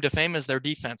 their claim to fame is their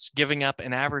defense, giving up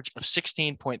an average of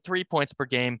 16.3 points per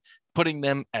game, putting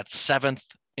them at 7th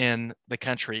in the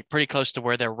country, pretty close to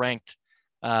where they're ranked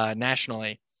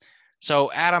nationally.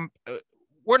 So, Adam,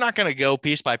 we're not going to go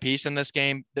piece by piece in this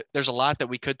game. There's a lot that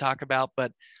we could talk about,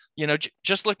 but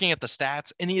just looking at the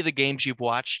stats, any of the games you've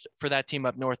watched for that Team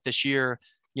Up North this year,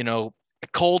 a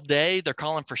cold day, they're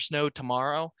calling for snow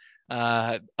tomorrow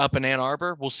up in Ann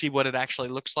Arbor. We'll see what it actually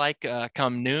looks like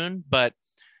come noon, but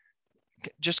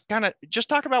just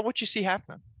talk about what you see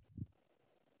happening.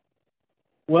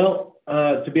 Well,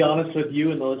 to be honest with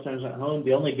you and the listeners at home,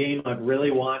 the only game I've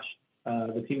really watched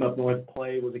the Team Up North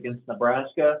play was against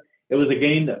Nebraska. It was a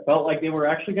game that felt like they were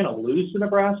actually going to lose to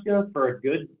Nebraska for a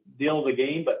good deal of the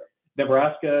game, but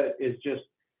Nebraska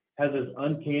has this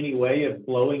uncanny way of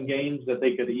blowing games that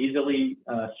they could easily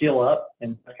seal up,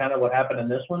 and that's kind of what happened in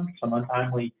this one. Some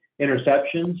untimely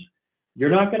interceptions. You're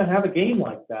not going to have a game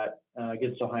like that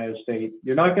against Ohio State.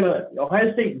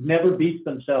 Ohio State never beats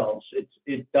themselves.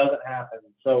 It doesn't happen.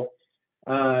 So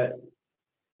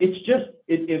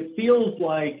it feels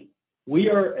like we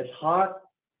are as hot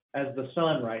as the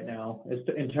sun right now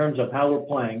in terms of how we're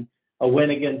playing. A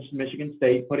win against Michigan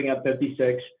State, putting up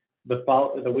 56.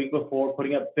 The week before,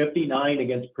 putting up 59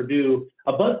 against Purdue.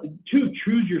 Two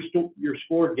choose your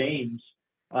score games.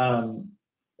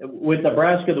 With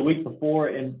Nebraska the week before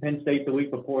and Penn State the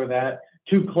week before that,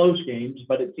 2 close games,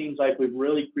 but it seems like we've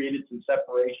really created some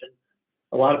separation.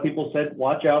 A lot of people said,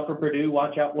 watch out for Purdue,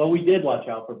 watch out. Well, we did watch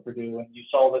out for Purdue, and you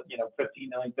saw that,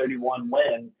 59-31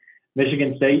 win.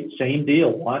 Michigan State, same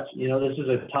deal. This is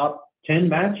a top 10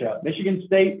 matchup. Michigan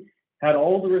State had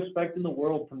all the respect in the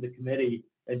world from the committee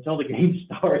until the game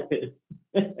started.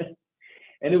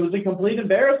 And it was a complete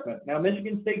embarrassment. Now,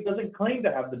 Michigan State doesn't claim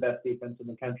to have the best defense in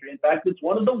the country. In fact, it's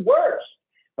one of the worst,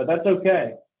 but that's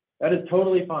okay. That is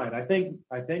totally fine. I think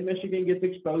Michigan gets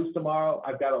exposed tomorrow.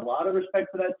 I've got a lot of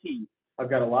respect for that team. I've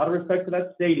got a lot of respect for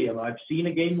that stadium. I've seen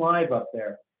a game live up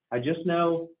there. I just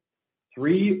know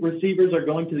 3 receivers are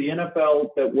going to the NFL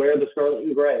that wear the scarlet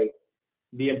and gray.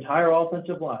 The entire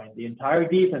offensive line, the entire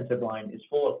defensive line is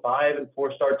full of 5- and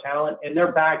 4-star talent, and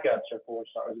their backups are 4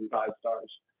 stars and 5 stars.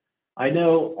 I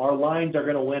know our lines are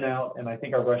going to win out, and I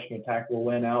think our rushing attack will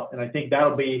win out, and I think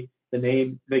that'll be the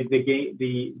name,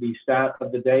 the stat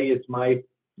of the day. It's my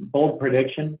bold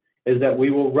prediction is that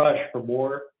we will rush for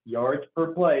more yards per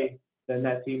play than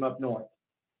that Team Up North.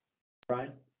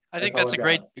 Brian? I think that's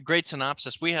a great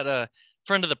synopsis. We had a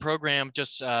friend of the program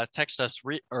just text us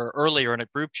earlier in a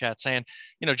group chat saying,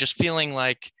 just feeling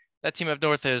like that Team Up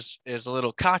North is a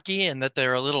little cocky and that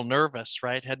they're a little nervous,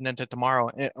 right, heading into tomorrow.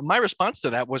 And my response to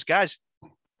that was, guys,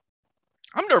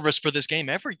 I'm nervous for this game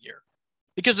every year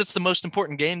because it's the most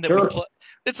important game that we play.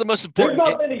 It's the most important game.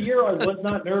 There's not been a year I was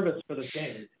not nervous for this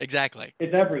game. Exactly.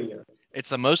 It's every year. It's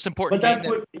the most important game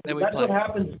that we play. That's what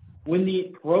happens when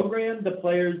the program, the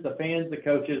players, the fans, the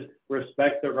coaches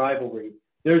respect the rivalry.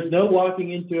 There's no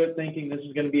walking into it thinking this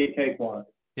is going to be a cakewalk.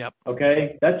 Yep.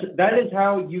 Okay. That is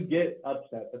how you get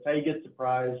upset. That's how you get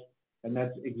surprised. And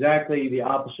that's exactly the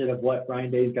opposite of what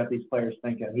Ryan Day's got these players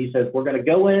thinking. He says, we're going to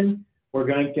go in, we're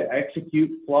going to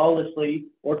execute flawlessly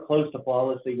or close to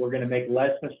flawlessly. We're going to make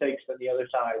less mistakes than the other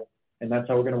side. And that's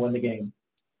how we're going to win the game.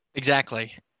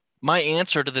 Exactly. My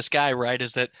answer to this guy, right,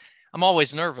 is that I'm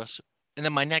always nervous. And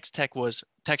then my next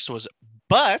text was,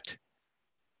 but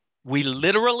we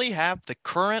literally have the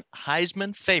current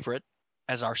Heisman favorite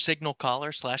as our signal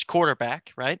caller /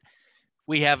 quarterback, right?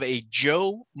 We have a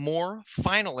Joe Moore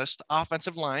finalist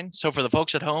offensive line. So for the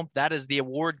folks at home, that is the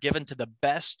award given to the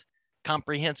best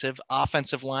comprehensive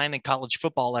offensive line in college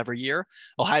football every year.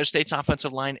 Ohio State's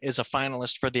offensive line is a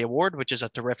finalist for the award, which is a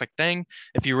terrific thing.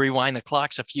 If you rewind the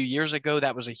clocks a few years ago,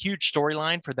 that was a huge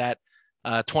storyline for that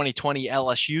 2020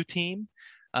 LSU team.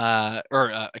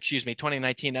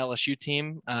 2019 LSU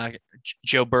team,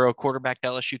 Joe Burrow quarterback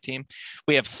LSU team.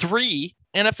 We have 3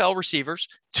 NFL receivers,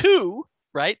 2,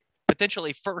 right,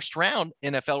 potentially first round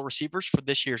NFL receivers for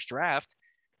this year's draft,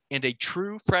 and a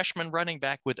true freshman running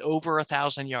back with over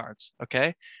 1,000 yards.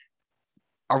 Okay.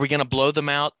 Are we going to blow them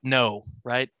out? No,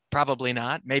 right? Probably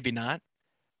not. Maybe not.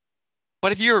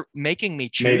 But if you're making me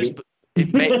choose,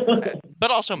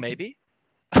 but also maybe,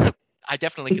 I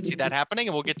definitely could see that happening,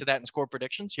 and we'll get to that in score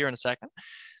predictions here in a second.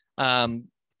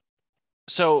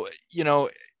 So,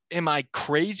 am I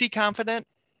crazy confident?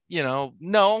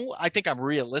 No, I think I'm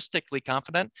realistically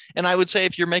confident. And I would say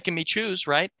if you're making me choose,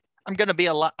 right, I'm going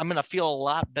to feel a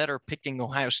lot better picking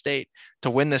Ohio State to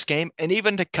win this game and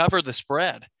even to cover the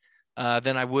spread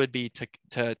than I would be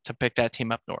to pick that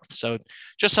team up north. So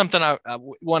just something I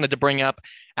wanted to bring up.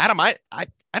 Adam, I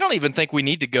don't even think we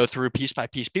need to go through piece by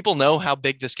piece. People know how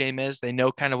big this game is. They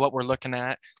know kind of what we're looking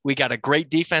at. We got a great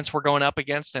defense we're going up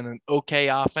against and an okay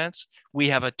offense. We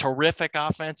have a terrific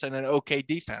offense and an okay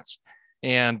defense.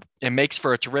 And it makes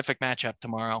for a terrific matchup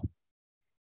tomorrow.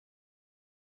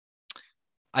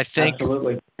 I think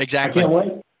absolutely. exactly. I can't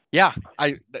wait. Yeah,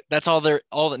 that's all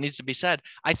that needs to be said.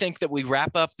 I think that we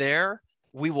wrap up there.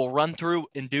 We will run through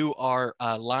and do our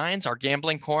lines, our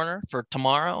gambling corner for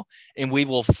tomorrow, and we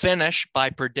will finish by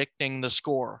predicting the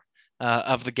score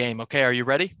of the game. Okay, are you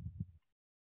ready?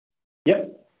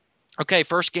 Yep. Okay,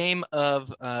 first game of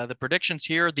the predictions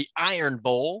here, the Iron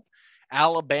Bowl.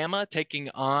 Alabama taking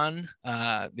on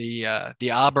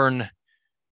the Auburn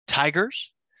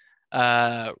Tigers.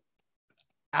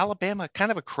 Alabama,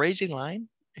 kind of a crazy line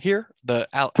here.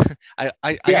 I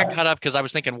got caught up because I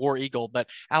was thinking War Eagle, but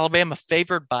Alabama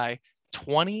favored by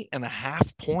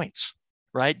 20.5 points,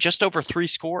 right? Just over 3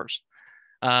 scores.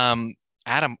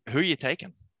 Adam, who are you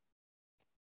taking?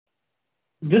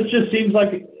 This just seems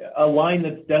like a line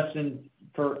that's destined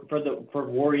for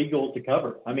War Eagle to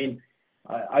cover. I mean,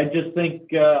 I just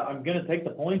think I'm going to take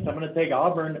the points. I'm going to take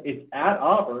Auburn. It's at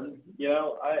Auburn.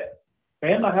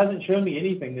 Bama hasn't shown me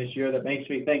anything this year that makes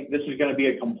me think this is going to be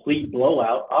a complete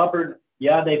blowout. Auburn,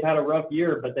 yeah, they've had a rough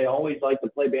year, but they always like to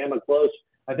play Bama close.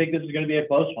 I think this is going to be a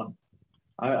close one.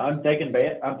 I'm taking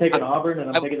Auburn, and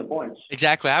I'm taking the points.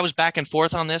 Exactly. I was back and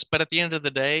forth on this, but at the end of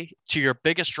the day, to your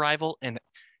biggest rival, and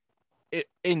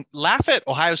laugh at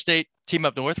Ohio State team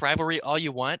up north rivalry all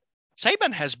you want.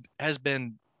 Saban has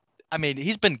been, I mean,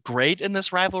 he's been great in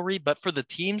this rivalry, but for the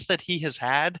teams that he has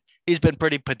had, he's been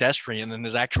pretty pedestrian in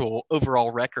his actual overall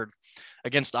record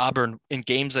against Auburn in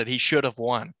games that he should have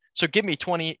won. So give me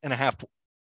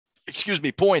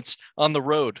 20.5, points on the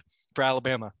road for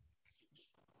Alabama.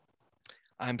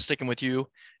 I'm sticking with you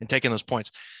and taking those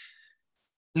points.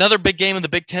 Another big game in the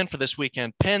Big Ten for this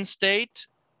weekend. Penn State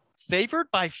favored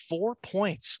by 4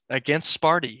 points against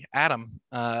Sparty. Adam,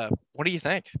 what do you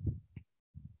think?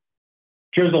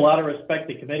 Shows a lot of respect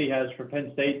the committee has for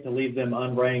Penn State to leave them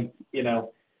unranked,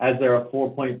 as they're a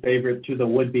 4-point favorite to the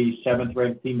would-be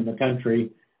 7th-ranked team in the country.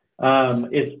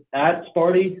 It's at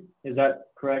Sparty. Is that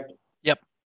correct? Yep.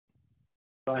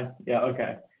 Fine. Yeah,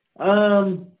 okay.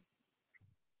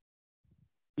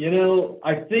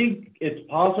 I think it's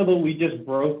possible we just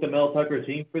broke the Mel Tucker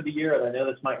team for the year, and I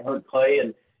know this might hurt Clay.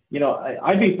 And,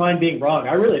 I'd be fine being wrong.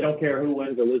 I really don't care who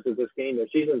wins or loses this game. Their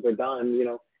seasons are done,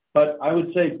 But I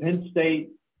would say Penn State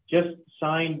just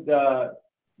signed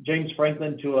James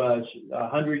Franklin to a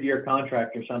 100-year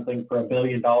contract or something for $1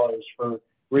 billion for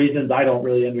reasons I don't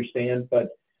really understand. But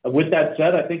with that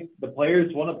said, I think the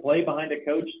players want to play behind a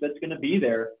coach that's going to be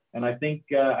there. And I think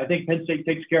Penn State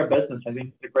takes care of business. I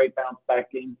think it's a great bounce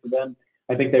back game for them.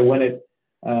 I think they win it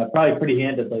probably pretty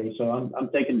handedly. So I'm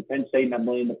taking Penn State and I'm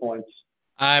laying the points.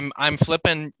 I'm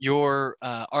flipping your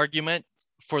argument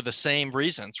for the same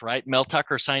reasons, right? Mel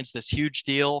Tucker signs this huge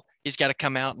deal. He's got to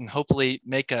come out and hopefully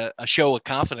make a show of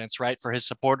confidence, right, for his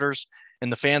supporters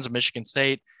and the fans of Michigan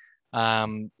State.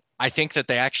 I think that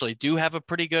they actually do have a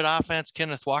pretty good offense.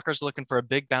 Kenneth Walker's looking for a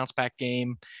big bounce back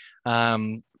game.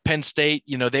 Penn State,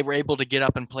 they were able to get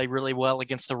up and play really well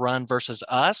against the run versus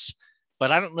us,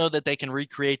 but I don't know that they can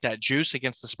recreate that juice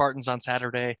against the Spartans on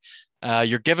Saturday.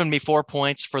 You're giving me 4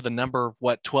 points for the number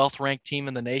 12th ranked team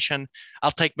in the nation.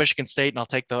 I'll take Michigan State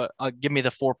and give me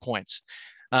the 4 points.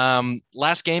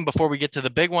 Last game before we get to the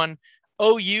big one,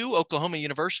 OU, Oklahoma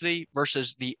University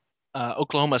versus the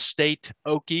Oklahoma State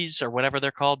Okies, or whatever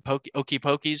they're called, Okie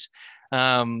Pokies.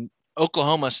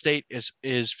 Oklahoma State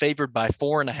is favored by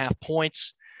 4.5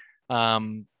 points.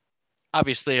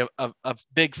 Obviously a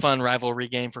big fun rivalry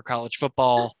game for college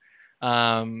football.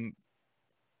 I'm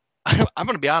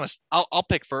going to be honest. I'll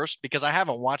pick first because I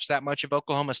haven't watched that much of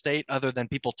Oklahoma State other than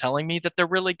people telling me that they're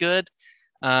really good.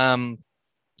 And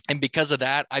because of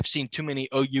that, I've seen too many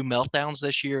OU meltdowns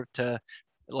this year to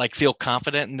feel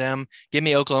confident in them. Give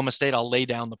me Oklahoma State. I'll lay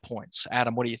down the points.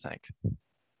 Adam, what do you think?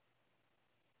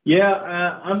 Yeah,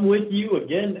 I'm with you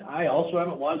again. I also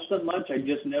haven't watched them much. I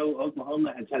just know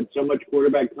Oklahoma has had so much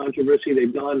quarterback controversy.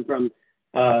 They've gone from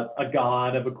a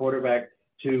god of a quarterback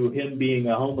to him being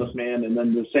a homeless man, and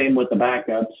then the same with the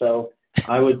backup. So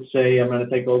I would say I'm going to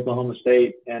take Oklahoma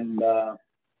State and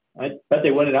I bet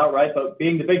they win it outright. But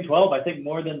being the Big 12, I think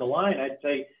more than the line, I'd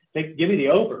say give me the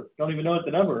over. Don't even know what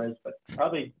the number is, but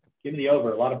probably give me the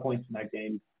over. A lot of points in that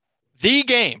game. The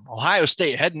game, Ohio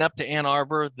State heading up to Ann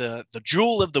Arbor, the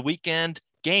jewel of the weekend,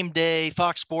 game day,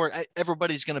 Fox Sport.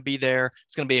 Everybody's going to be there.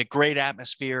 It's going to be a great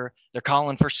atmosphere. They're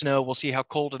calling for snow. We'll see how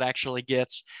cold it actually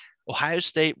gets. Ohio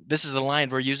State, this is the line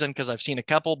we're using because I've seen a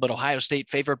couple, but Ohio State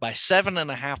favored by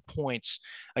 7.5 points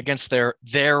against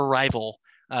their rival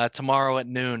tomorrow at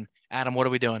noon. Adam, what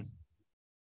are we doing?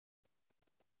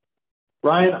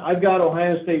 Ryan, I've got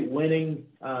Ohio State winning.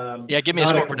 Give me a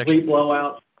score prediction. Complete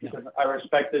blowout. Because I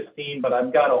respect this team, but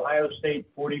I've got Ohio State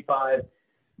 45.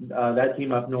 That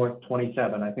team up north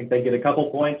 27. I think they get a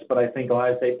couple points, but I think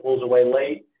Ohio State pulls away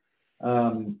late.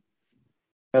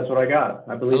 That's what I got.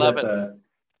 I believe that's a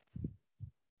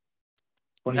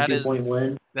 22-point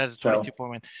win. That is a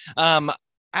 22-point win.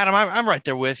 Adam, I'm right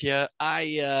there with you.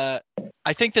 I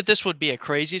think that this would be a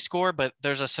crazy score, but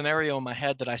there's a scenario in my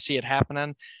head that I see it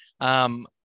happening.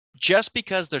 Just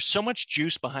because there's so much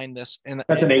juice behind this.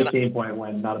 That's an 18-point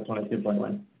win, not a 22-point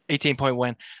win. 18-point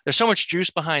win. There's so much juice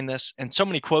behind this and so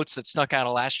many quotes that snuck out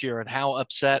of last year and how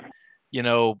upset,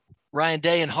 Ryan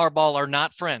Day and Harbaugh are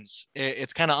not friends.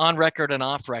 It's kind of on record and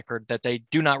off record that they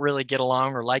do not really get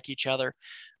along or like each other.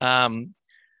 And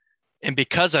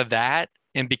because of that,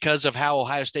 and because of how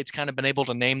Ohio State's kind of been able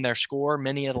to name their score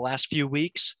many of the last few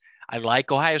weeks, I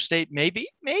like Ohio State maybe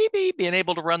being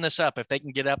able to run this up if they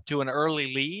can get up to an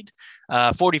early lead.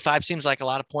 45 seems like a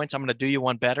lot of points. I'm going to do you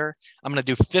one better. I'm going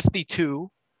to do 52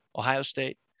 Ohio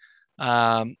State.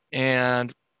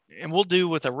 And we'll do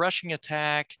with a rushing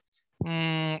attack.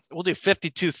 We'll do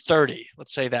 52-30.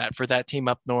 Let's say that for that team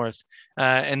up north,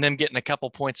 and them getting a couple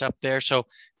points up there. So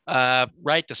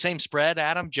right, the same spread,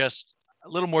 Adam, just a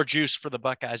little more juice for the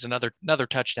Buckeyes. Another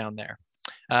touchdown there.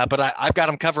 But I've got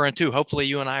them covering too. Hopefully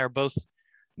you and I are both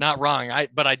not wrong.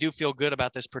 But I do feel good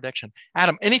about this prediction.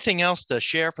 Adam, anything else to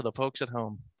share for the folks at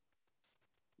home?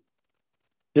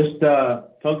 Just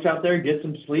folks out there, get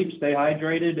some sleep, stay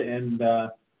hydrated, and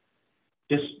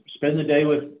just spend the day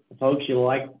with the folks you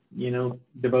like,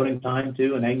 devoting time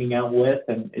to and hanging out with.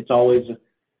 And it's always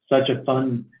such a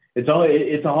fun. It's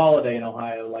a holiday in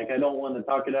Ohio. Like, I don't want to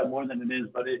talk it up more than it is,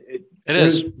 but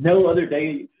there's no other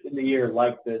day in the year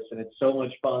like this, and it's so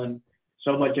much fun,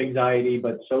 so much anxiety,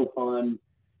 but so fun,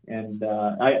 and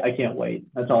I can't wait.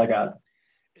 That's all I got.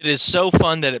 It is so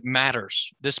fun that it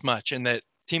matters this much, and that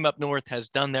Team Up North has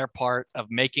done their part of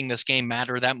making this game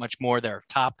matter that much more. They're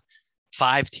top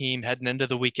 5 team heading into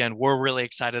the weekend. We're really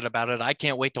excited about it. I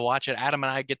can't wait to watch it. Adam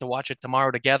and I get to watch it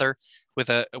tomorrow together with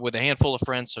a handful of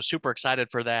friends. So super excited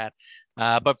for that.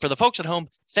 But for the folks at home,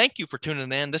 thank you for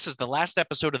tuning in. This is the last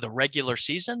episode of the regular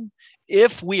season.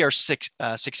 If we are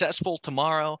successful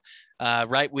tomorrow,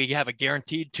 we have a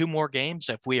guaranteed 2 more games.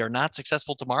 If we are not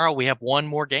successful tomorrow, we have 1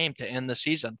 more game to end the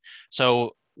season.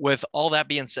 So with all that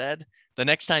being said, the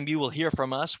next time you will hear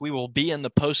from us, we will be in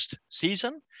the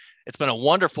postseason. It's been a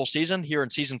wonderful season here in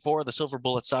season 4 of the Silver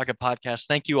Bullet Saga podcast.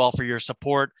 Thank you all for your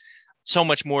support. So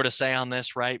much more to say on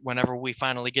this, right? Whenever we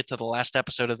finally get to the last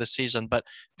episode of this season. But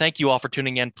thank you all for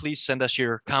tuning in. Please send us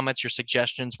your comments, your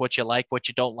suggestions, what you like, what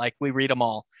you don't like. We read them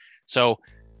all. So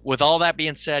with all that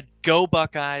being said, go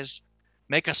Buckeyes.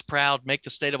 Make us proud. Make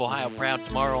the state of Ohio proud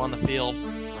tomorrow on the field.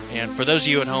 And for those of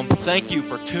you at home, thank you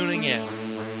for tuning in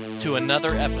to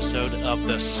another episode of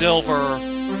the Silver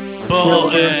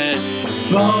Bullet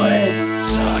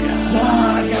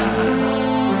Saga.